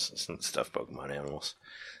animals, stuffed Pokemon animals,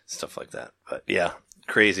 stuff like that. But yeah,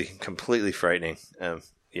 crazy, completely frightening.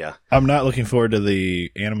 Yeah. I'm not looking forward to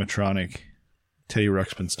the animatronic Teddy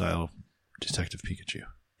Ruxpin style Detective Pikachu.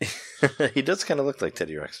 He does kind of look like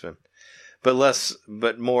Teddy Ruxpin,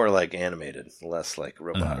 but more like animated, less like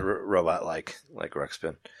robot like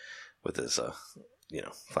Ruxpin with his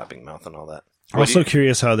flapping mouth and all that. I'm also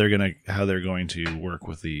curious how they're going to work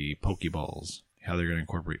with the Pokeballs. How they're going to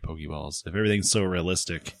incorporate Pokeballs. If everything's so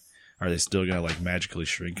realistic, are they still going to like magically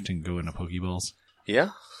shrink and go into Pokeballs? Yeah,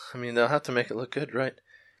 I mean they'll have to make it look good, right?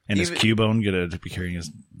 And is Cubone going to be carrying his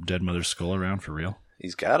dead mother's skull around for real?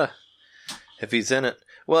 He's gotta, if he's in it.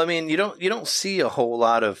 Well, I mean, you don't see a whole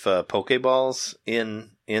lot of Pokeballs in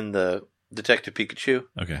the Detective Pikachu.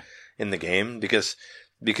 Okay. In the game because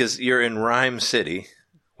you're in Rhyme City,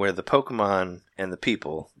 where the Pokemon and the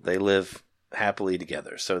people they live happily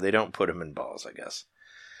together, so they don't put them in balls, I guess.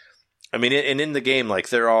 I mean, and in the game, like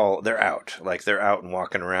they're out, like they're out and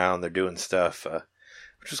walking around, they're doing stuff,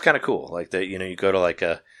 which is kind of cool. Like that, you go to like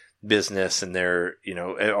a business and they're,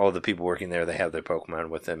 all the people working there, they have their Pokemon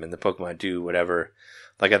with them, and the Pokemon do whatever.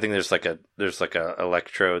 Like I think there's like a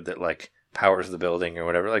electrode that like powers the building or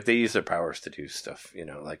whatever. Like they use their powers to do stuff,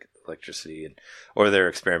 like electricity, or they're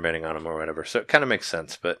experimenting on them or whatever. So it kind of makes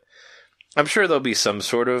sense, but I'm sure there'll be some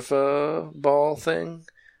sort of ball thing,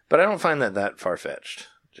 but I don't find that far-fetched.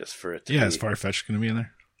 Just for it to be. Is Farfetch'd going to be in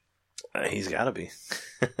there? He's got to be.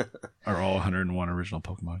 Are all 101 original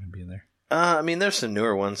Pokemon going to be in there? I mean, there's some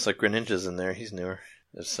newer ones, like Greninja's in there. He's newer.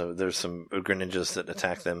 There's some Greninjas that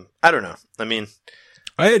attack them. I don't know. I mean,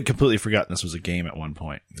 I had completely forgotten this was a game at one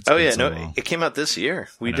point. It came out this year.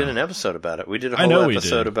 We did an episode about it. We did a whole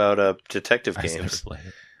episode about detective games. Never played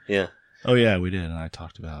it. Yeah. Oh yeah, we did, and I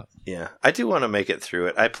talked about. Yeah, I do want to make it through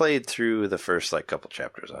it. I played through the first like couple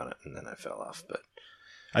chapters on it, and then I fell off. But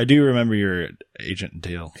I do remember your Agent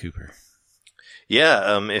Dale Cooper.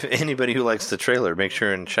 Yeah, if anybody who likes the trailer, make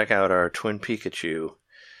sure and check out our Twin Pikachu,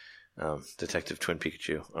 Detective Twin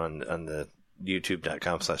Pikachu on the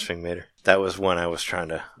youtube.com/Fingmater. That was one I was trying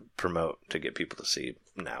to promote to get people to see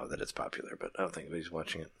now that it's popular, but I don't think anybody's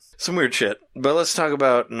watching it. Some weird shit. But let's talk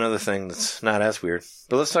about another thing that's not as weird.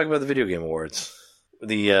 But let's talk about the Video Game Awards.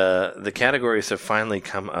 The categories have finally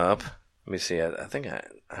come up. Let me see. I think I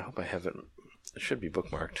hope I have it. It should be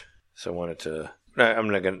bookmarked. So I wanted to. I'm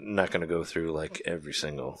not going to go through like every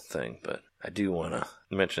single thing, but I do want to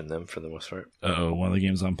mention them for the most part. One of the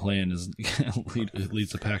games I'm playing is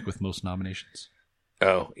leads the pack with most nominations.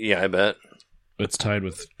 Oh, yeah, I bet. It's tied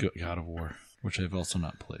with God of War, which I've also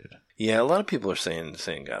not played. Yeah, a lot of people are saying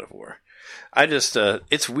God of War. I just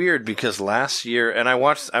it's weird because last year, and I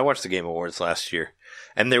watched the Game Awards last year,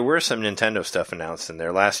 and there were some Nintendo stuff announced in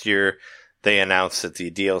there. Last year, they announced that the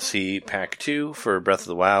DLC Pack 2 for Breath of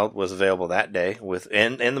the Wild was available that day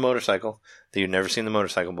and the motorcycle. You'd never seen the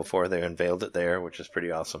motorcycle before. They unveiled it there, which is pretty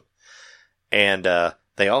awesome. And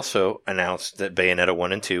they also announced that Bayonetta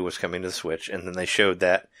 1 and 2 was coming to the Switch, and then they showed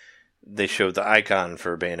the icon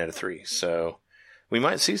for Bayonetta 3. So we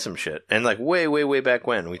might see some shit. And like way, way, way back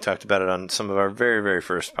when, we talked about it on some of our very, very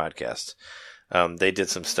first podcasts. They did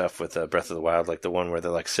some stuff with Breath of the Wild, like the one where they're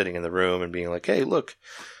like sitting in the room and being like, hey, look,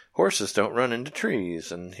 horses don't run into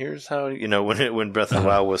trees, and here's how, when Breath of the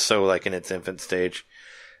Wild was so like in its infant stage,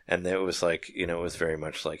 and it was like, it was very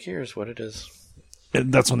much like, here's what it is.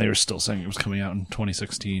 That's when they were still saying it was coming out in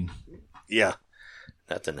 2016. Yeah,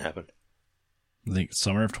 that didn't happen. I think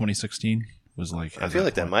summer of 2016 was like. I feel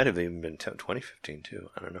like that might have even been 2015 too.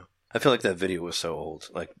 I don't know. I feel like that video was so old.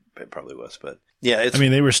 Like it probably was, but yeah.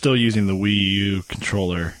 They were still using the Wii U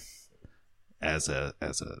controller as a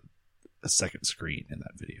second screen in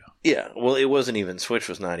that video. Yeah, well, it wasn't even. Switch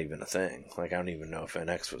was not even a thing. Like I don't even know if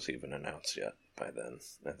NX was even announced yet by then.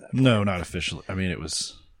 At that point. No, not officially. I mean, it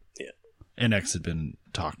was. Yeah. NX had been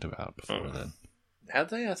talked about before then. Had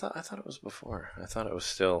they? I thought it was before. I thought it was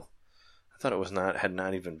still. I thought it was not. Had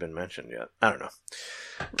not even been mentioned yet. I don't know.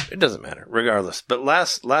 It doesn't matter. Regardless, but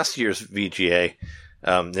last year's VGA,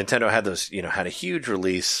 Nintendo had those. Had a huge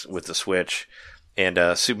release with the Switch,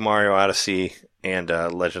 and Super Mario Odyssey and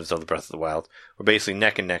Legend of Zelda: Breath of the Wild were basically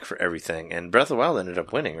neck and neck for everything. And Breath of the Wild ended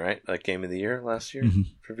up winning, right? Like Game of the Year last year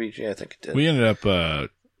for VGA. I think it did. We ended up.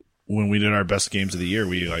 When we did our best games of the year,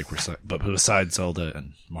 but besides Zelda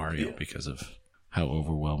and Mario, because of how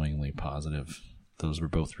overwhelmingly positive those were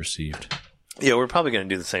both received. Yeah, we're probably going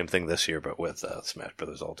to do the same thing this year, but with Smash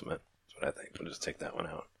Brothers Ultimate. That's what I think. We'll just take that one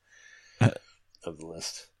out of the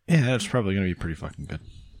list. Yeah, it's probably going to be pretty fucking good.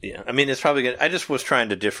 Yeah, I mean, it's probably good. I just was trying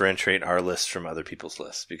to differentiate our lists from other people's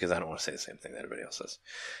lists because I don't want to say the same thing that everybody else says.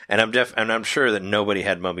 And I'm sure that nobody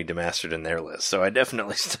had Mummy Demastered in their list, so I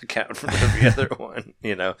definitely stuck out from every other one,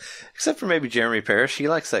 except for maybe Jeremy Parrish. He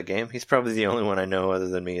likes that game. He's probably the only one I know other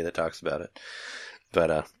than me that talks about it.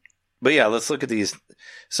 But yeah, let's look at these.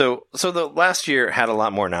 So the last year had a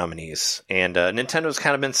lot more nominees, and Nintendo's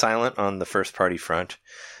kind of been silent on the first party front.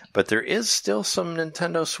 But there is still some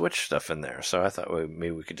Nintendo Switch stuff in there, so I thought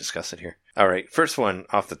maybe we could discuss it here. All right, first one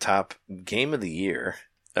off the top, Game of the Year,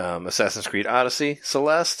 Assassin's Creed Odyssey,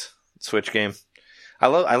 Celeste, Switch game. I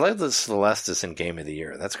like that Celeste is in Game of the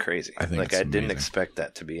Year. That's crazy. I didn't expect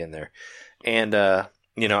that to be in there. And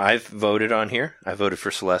I've voted on here. I voted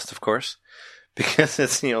for Celeste, of course, because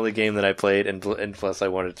it's the only game that I played, and plus I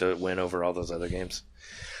wanted to win over all those other games.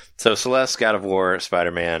 So Celeste, God of War,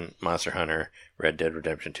 Spider-Man, Monster Hunter, Red Dead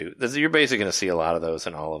Redemption 2. You're basically going to see a lot of those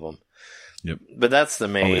in all of them. Yep. But that's the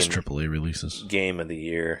main always AAA releases. Game of the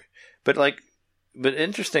Year. But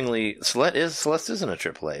interestingly, Celeste isn't a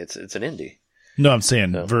AAA. It's an indie. No, I'm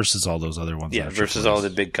saying versus all those other ones. Yeah, versus all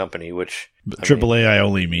the big company, which AAA, I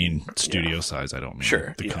only mean studio size. I don't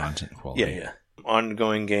mean the content quality. Yeah.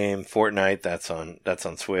 Ongoing game, Fortnite. That's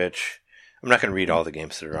on Switch. I'm not going to read all the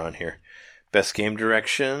games that are on here. Best game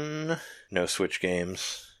direction, no Switch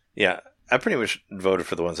games. Yeah, I pretty much voted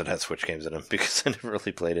for the ones that had Switch games in them because I never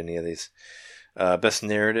really played any of these. Best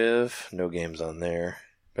narrative, no games on there.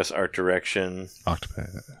 Best art direction.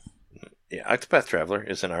 Octopath. Yeah, Octopath Traveler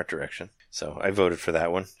is in art direction. So I voted for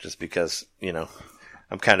that one just because,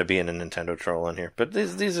 I'm kind of being a Nintendo troll on here. But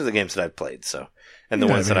these are the games that I've played, so. And the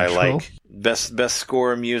ones that I like. Best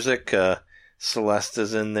score music, Celeste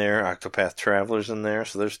is in there, Octopath Traveler's in there,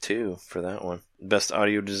 so there's 2 for that one. Best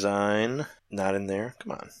audio design, not in there.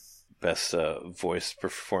 Come on. Best voice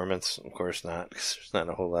performance, of course not, because there's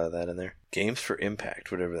not a whole lot of that in there. Games for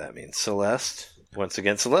Impact, whatever that means. Celeste, once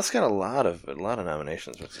again, Celeste got a lot of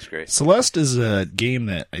nominations, which is great. Celeste is a game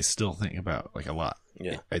that I still think about a lot.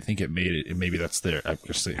 Yeah, I think it made it. Maybe that's there. I'm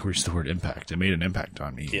just saying, where's the word impact? It made an impact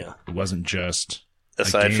on me. Yeah, it wasn't just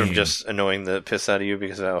aside from just annoying the piss out of you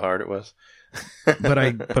because of how hard it was.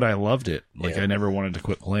 but I loved it. I never wanted to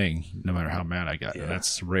quit playing, no matter how mad I got. Yeah. And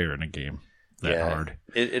that's rare in a game that hard.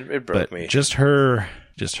 It broke me. Just her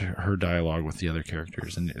dialogue with the other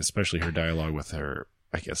characters, and especially her dialogue with her,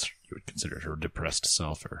 I guess you would consider it her depressed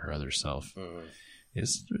self or her other self,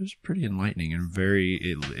 is pretty enlightening and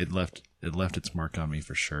it left its mark on me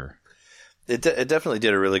for sure. It definitely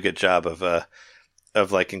did a really good job of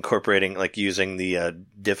incorporating, using the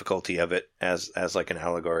difficulty of it as an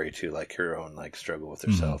allegory to her own struggle with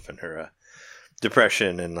herself and her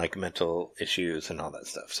depression and mental issues and all that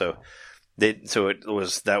stuff. So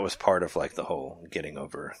that was part of the whole getting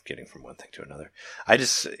from one thing to another. I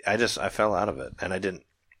fell out of it, and I don't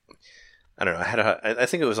know. I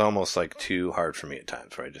think it was almost too hard for me at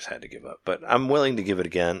times where I just had to give up, but I'm willing to give it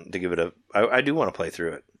again, I do want to play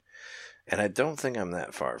through it, and I don't think I'm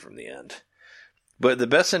that far from the end. But the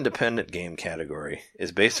best independent game category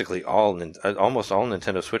is basically almost all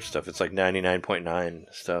Nintendo Switch stuff. It's 99.9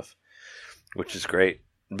 stuff, which is great.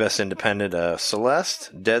 Best independent,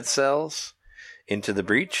 Celeste, Dead Cells, Into the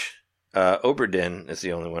Breach, Oberdin is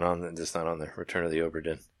the only one that's not on there. Return of the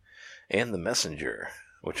Oberdin, and The Messenger,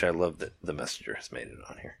 which I love that The Messenger has made it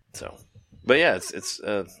on here. So, but yeah, it's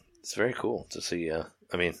very cool to see.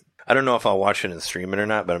 I don't know if I'll watch it and stream it or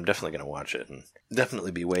not, but I'm definitely going to watch it and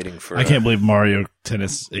definitely be waiting for. I can't believe Mario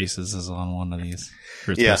Tennis Aces is on one of these.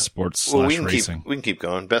 For its best sports / racing. We can keep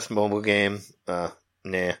going. Best mobile game,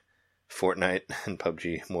 Fortnite and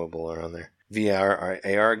PUBG Mobile are on there. VR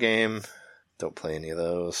AR game, don't play any of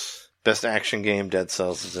those. Best action game, Dead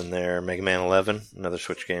Cells is in there. Mega Man 11, another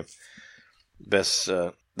Switch game. That's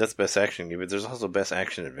best action game, but there's also best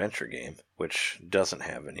action adventure game, which doesn't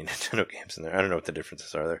have any Nintendo games in there. I don't know what the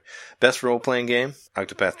differences are there. Best role-playing game,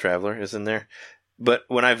 Octopath Traveler is in there. But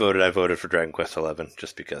when I voted for Dragon Quest XI,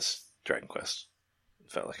 just because Dragon Quest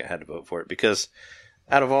felt like I had to vote for it. Because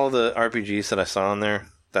out of all the RPGs that I saw on there,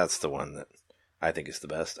 that's the one that I think is the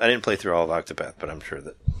best. I didn't play through all of Octopath, but I'm sure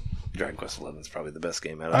that Dragon Quest XI is probably the best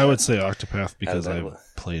game out of it. I would say Octopath because I've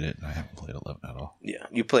played it and I haven't played 11 at all. Yeah,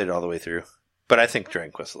 you played it all the way through. But I think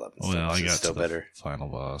Dragon Quest XI is still better. Final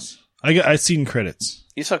boss. I seen credits.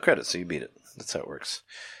 You saw credits, so you beat it. That's how it works.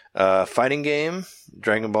 Fighting game,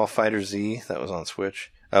 Dragon Ball Fighter Z, that was on Switch.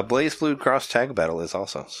 Blaze Blue Cross Tag Battle is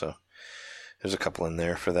also, so there's a couple in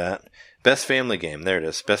there for that. Best family game, there it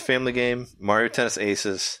is. Best family game, Mario Tennis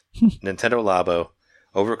Aces, Nintendo Labo,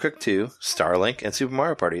 Overcooked 2, Starlink, and Super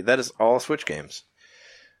Mario Party. That is all Switch games.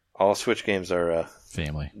 All Switch games are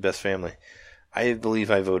family. Best family. I believe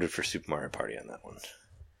I voted for Super Mario Party on that one.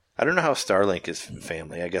 I don't know how Starlink is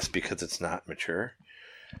family. I guess because it's not mature.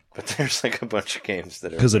 But there's like a bunch of games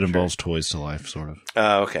that are because it involves toys to life, sort of.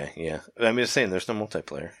 Okay, yeah. I mean, saying there's no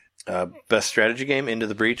multiplayer. Best strategy game, Into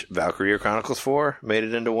the Breach, Valkyria Chronicles 4 made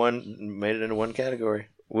it into one category.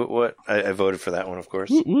 What? I voted for that one, of course.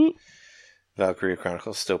 Woot woot. Valkyria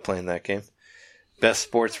Chronicles, still playing that game. Best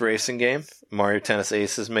sports racing game, Mario Tennis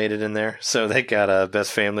Aces made it in there. So they got a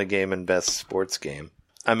best family game and best sports game.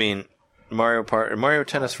 I mean, Mario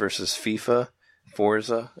Tennis versus FIFA,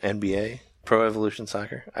 Forza, NBA. Pro Evolution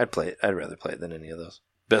Soccer. I'd play it. I'd rather play it than any of those.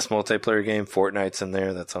 Best multiplayer game, Fortnite's in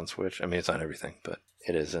there. That's on Switch. I mean, it's on everything, but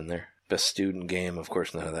it is in there. Best student game, of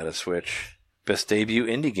course, none of that is Switch. Best debut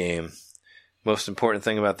indie game. Most important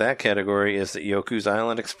thing about that category is that Yoku's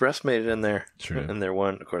Island Express made it in there. True. In there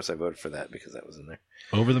one. Of course, I voted for that because that was in there.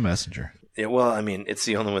 Over the Messenger. Yeah, well, I mean, it's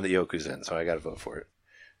the only one that Yoku's in, so I got to vote for it.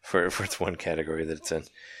 For its one category that it's in.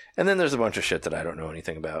 And then there's a bunch of shit that I don't know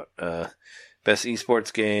anything about. Best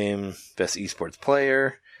esports game, best esports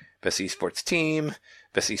player, best esports team,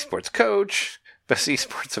 best esports coach, best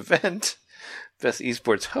esports event, best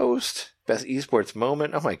esports host, best esports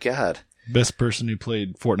moment. Oh my god. Best person who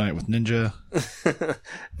played Fortnite with Ninja.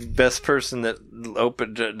 Best person that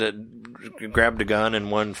grabbed a gun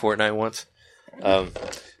and won Fortnite once.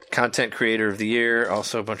 Content creator of the year,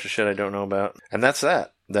 also a bunch of shit I don't know about. And that's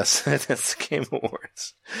that. That's the Game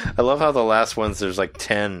Awards. I love how the last ones there's like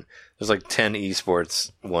 10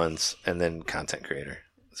 esports ones and then content creator.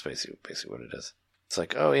 That's basically what it is. It's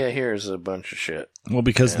like, oh yeah, here's a bunch of shit. Well,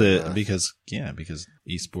 because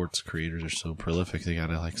esports creators are so prolific, they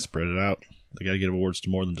gotta like spread it out. They gotta give awards to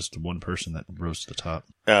more than just one person that rose to the top.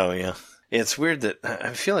 Oh yeah. It's weird that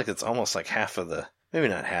I feel like it's almost like half of the, maybe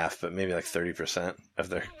not half, but maybe like 30% of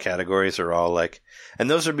their categories are all like, and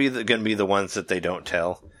those are going to be the ones that they don't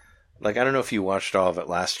tell. Like, I don't know if you watched all of it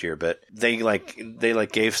last year, but they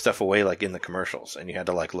gave stuff away like in the commercials, and you had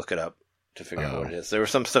to like look it up to figure out what it is. There was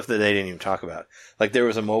some stuff that they didn't even talk about. Like there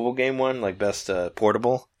was a mobile game one, like best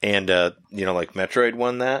portable, and like Metroid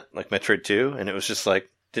won that, like Metroid 2, and it was just like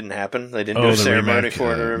didn't happen. They didn't do a ceremony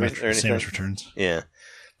for it or anything. Samus Returns. Yeah.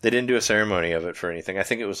 They didn't do a ceremony of it for anything. I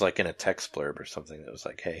think it was like in a text blurb or something that was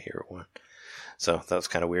like, hey, here it won. So that was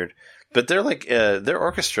kind of weird. But they're like, their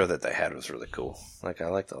orchestra that they had was really cool. Like, I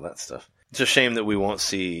liked all that stuff. It's a shame that we won't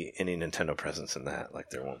see any Nintendo presence in that. Like,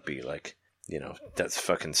 there won't be like, that's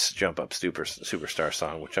fucking Jump Up Superstar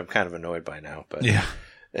song, which I'm kind of annoyed by now. But yeah,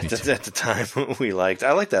 at the time we liked.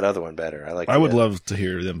 I like that other one better. I would love to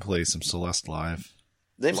hear them play some Celeste live.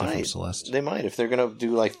 They might. They might if they're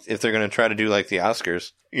gonna try to do like the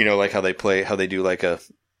Oscars. Like how they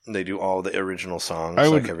do all the original songs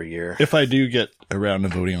every year. If I do get around to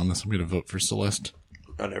voting on this, I'm going to vote for Celeste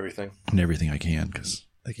on everything and everything I can because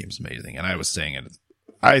that game's amazing. And I was saying it.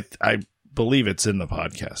 I believe it's in the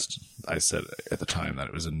podcast. I said at the time that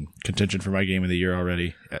it was in contention for my game of the year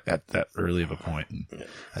already at that early of a point, and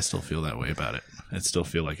I still feel that way about it. I still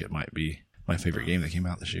feel like it might be my favorite game that came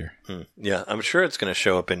out this year. Yeah, I'm sure it's going to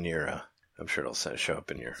show up in your. I'm sure it'll show up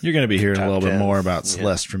in your. You're going to be hearing a little bit more about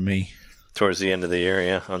Celeste from me towards the end of the year.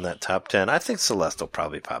 Yeah, on that top 10. I think Celeste will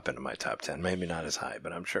probably pop into my top 10. Maybe not as high,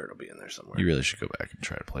 but I'm sure it'll be in there somewhere. You really should go back and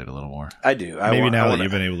try to play it a little more. I do. Now that you've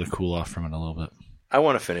been able to cool off from it a little bit. I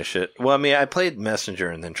want to finish it. Well, I mean, I played Messenger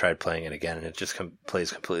and then tried playing it again, and it just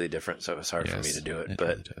plays completely different. So it's hard for me to do it.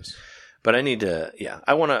 But I need to. Yeah,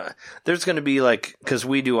 I want to. There's going to be like because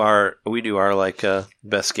we do our like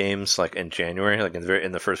best games like in January, like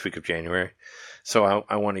in the first week of January. So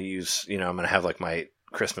I want to use. I'm going to have like my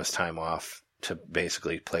Christmas time off to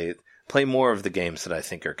basically play more of the games that I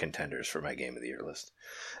think are contenders for my game of the year list.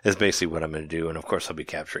 Is basically what I'm going to do, and of course I'll be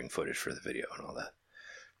capturing footage for the video and all that.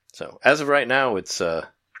 So as of right now, it's. I'm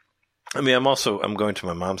going to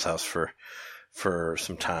my mom's house for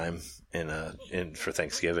some time for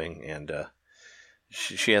Thanksgiving, and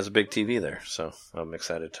she has a big TV there, so I'm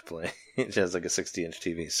excited to play. She has like a 60-inch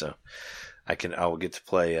TV, so I will get to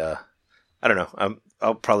play. I don't know.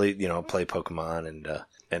 I'll probably play Pokemon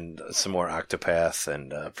and some more Octopath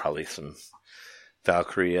and probably some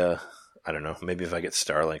Valkyria. I don't know. Maybe if I get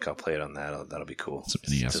Starlink, I'll play it on that. That'll be cool to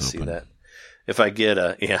see that. If I get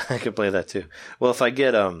I can play that too. Well, if I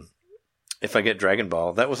get Dragon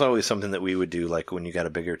Ball, that was always something that we would do. Like when you got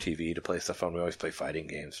a bigger TV to play stuff on, we always play fighting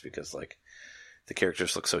games because like the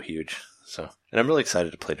characters look so huge. So, and I'm really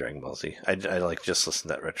excited to play Dragon Ball Z. I like just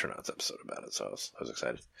listened to that Retronauts episode about it, so I was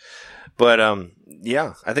excited. But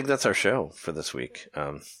yeah, I think that's our show for this week.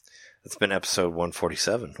 It's been episode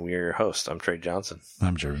 147. We are your host. I'm Trey Johnson.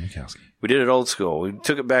 I'm Jeremy Mikowski. We did it old school. We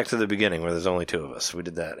took it back to the beginning where there's only two of us. We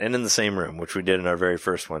did that. And in the same room, which we did in our very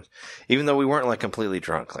first one. Even though we weren't like completely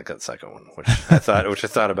drunk like that second one, which I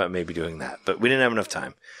thought about maybe doing that. But we didn't have enough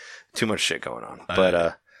time. Too much shit going on. But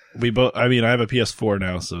I have a PS4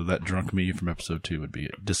 now, so that drunk me from episode 2 would be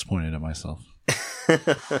disappointed in myself.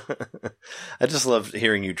 I just love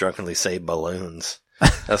hearing you drunkenly say balloons.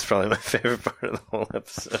 That's probably my favorite part of the whole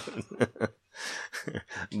episode.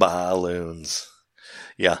 Balloons.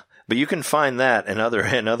 Yeah. But you can find that and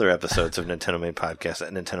other episodes of Nintendo Made Podcast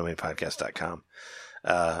at nintendomadepodcast.com.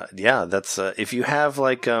 Yeah, that's if you have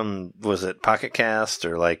like was it Pocket Cast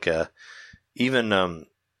or like even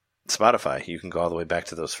Spotify, you can go all the way back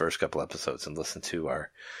to those first couple episodes and listen to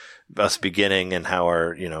us beginning and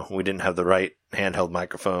how we didn't have the right handheld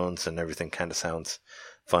microphones and everything kind of sounds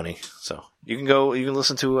funny. So you can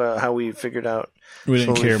listen to how we figured out. We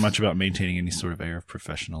didn't care much about maintaining any sort of air of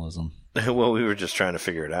professionalism. Well, we were just trying to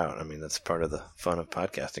figure it out. I mean, that's part of the fun of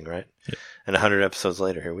podcasting, right? Yeah. And 100 episodes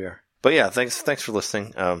later, here we are. But yeah, thanks for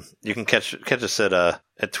listening. You can catch us at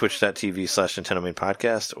twitch.tv/Nintendo Made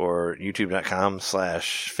Podcast or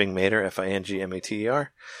youtube.com/Fingmater, FINGMATER.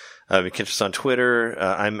 You can catch us on Twitter.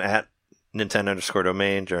 I'm at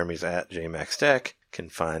Nintendo_domain. Jeremy's at JMaxTech. Can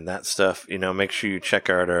find that stuff. Make sure you check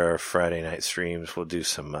out our Friday night streams. We'll do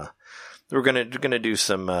some, we're gonna do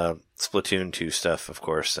some, Splatoon 2 stuff, of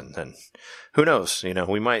course, and then who knows,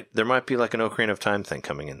 there might be like an Ocarina of Time thing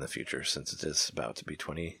coming in the future since it is about to be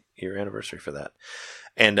 20-year anniversary for that.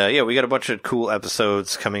 And, we got a bunch of cool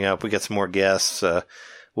episodes coming up. We got some more guests.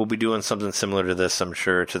 We'll be doing something similar to this, I'm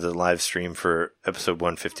sure, to the live stream for episode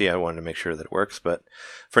 150. I wanted to make sure that it works. But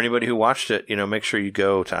for anybody who watched it, make sure you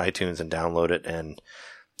go to iTunes and download it and,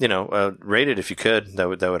 rate it if you could. That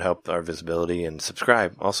would help our visibility, and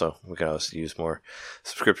subscribe. Also, we could always use more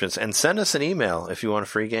subscriptions, and send us an email if you want a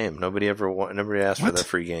free game. Nobody asked for that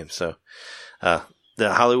free game. So, the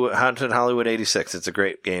Haunted Hollywood 86, it's a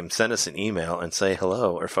great game. Send us an email and say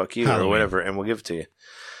hello or fuck you or whatever, and we'll give it to you.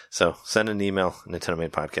 So send an email,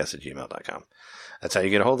 nintendomadepodcast@gmail.com. That's how you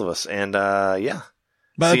get a hold of us. And, yeah.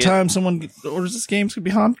 By the time someone orders this game, it's going to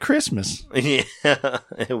be Haunted Christmas. Yeah,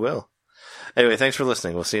 it will. Anyway, thanks for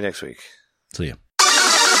listening. We'll see you next week. See ya.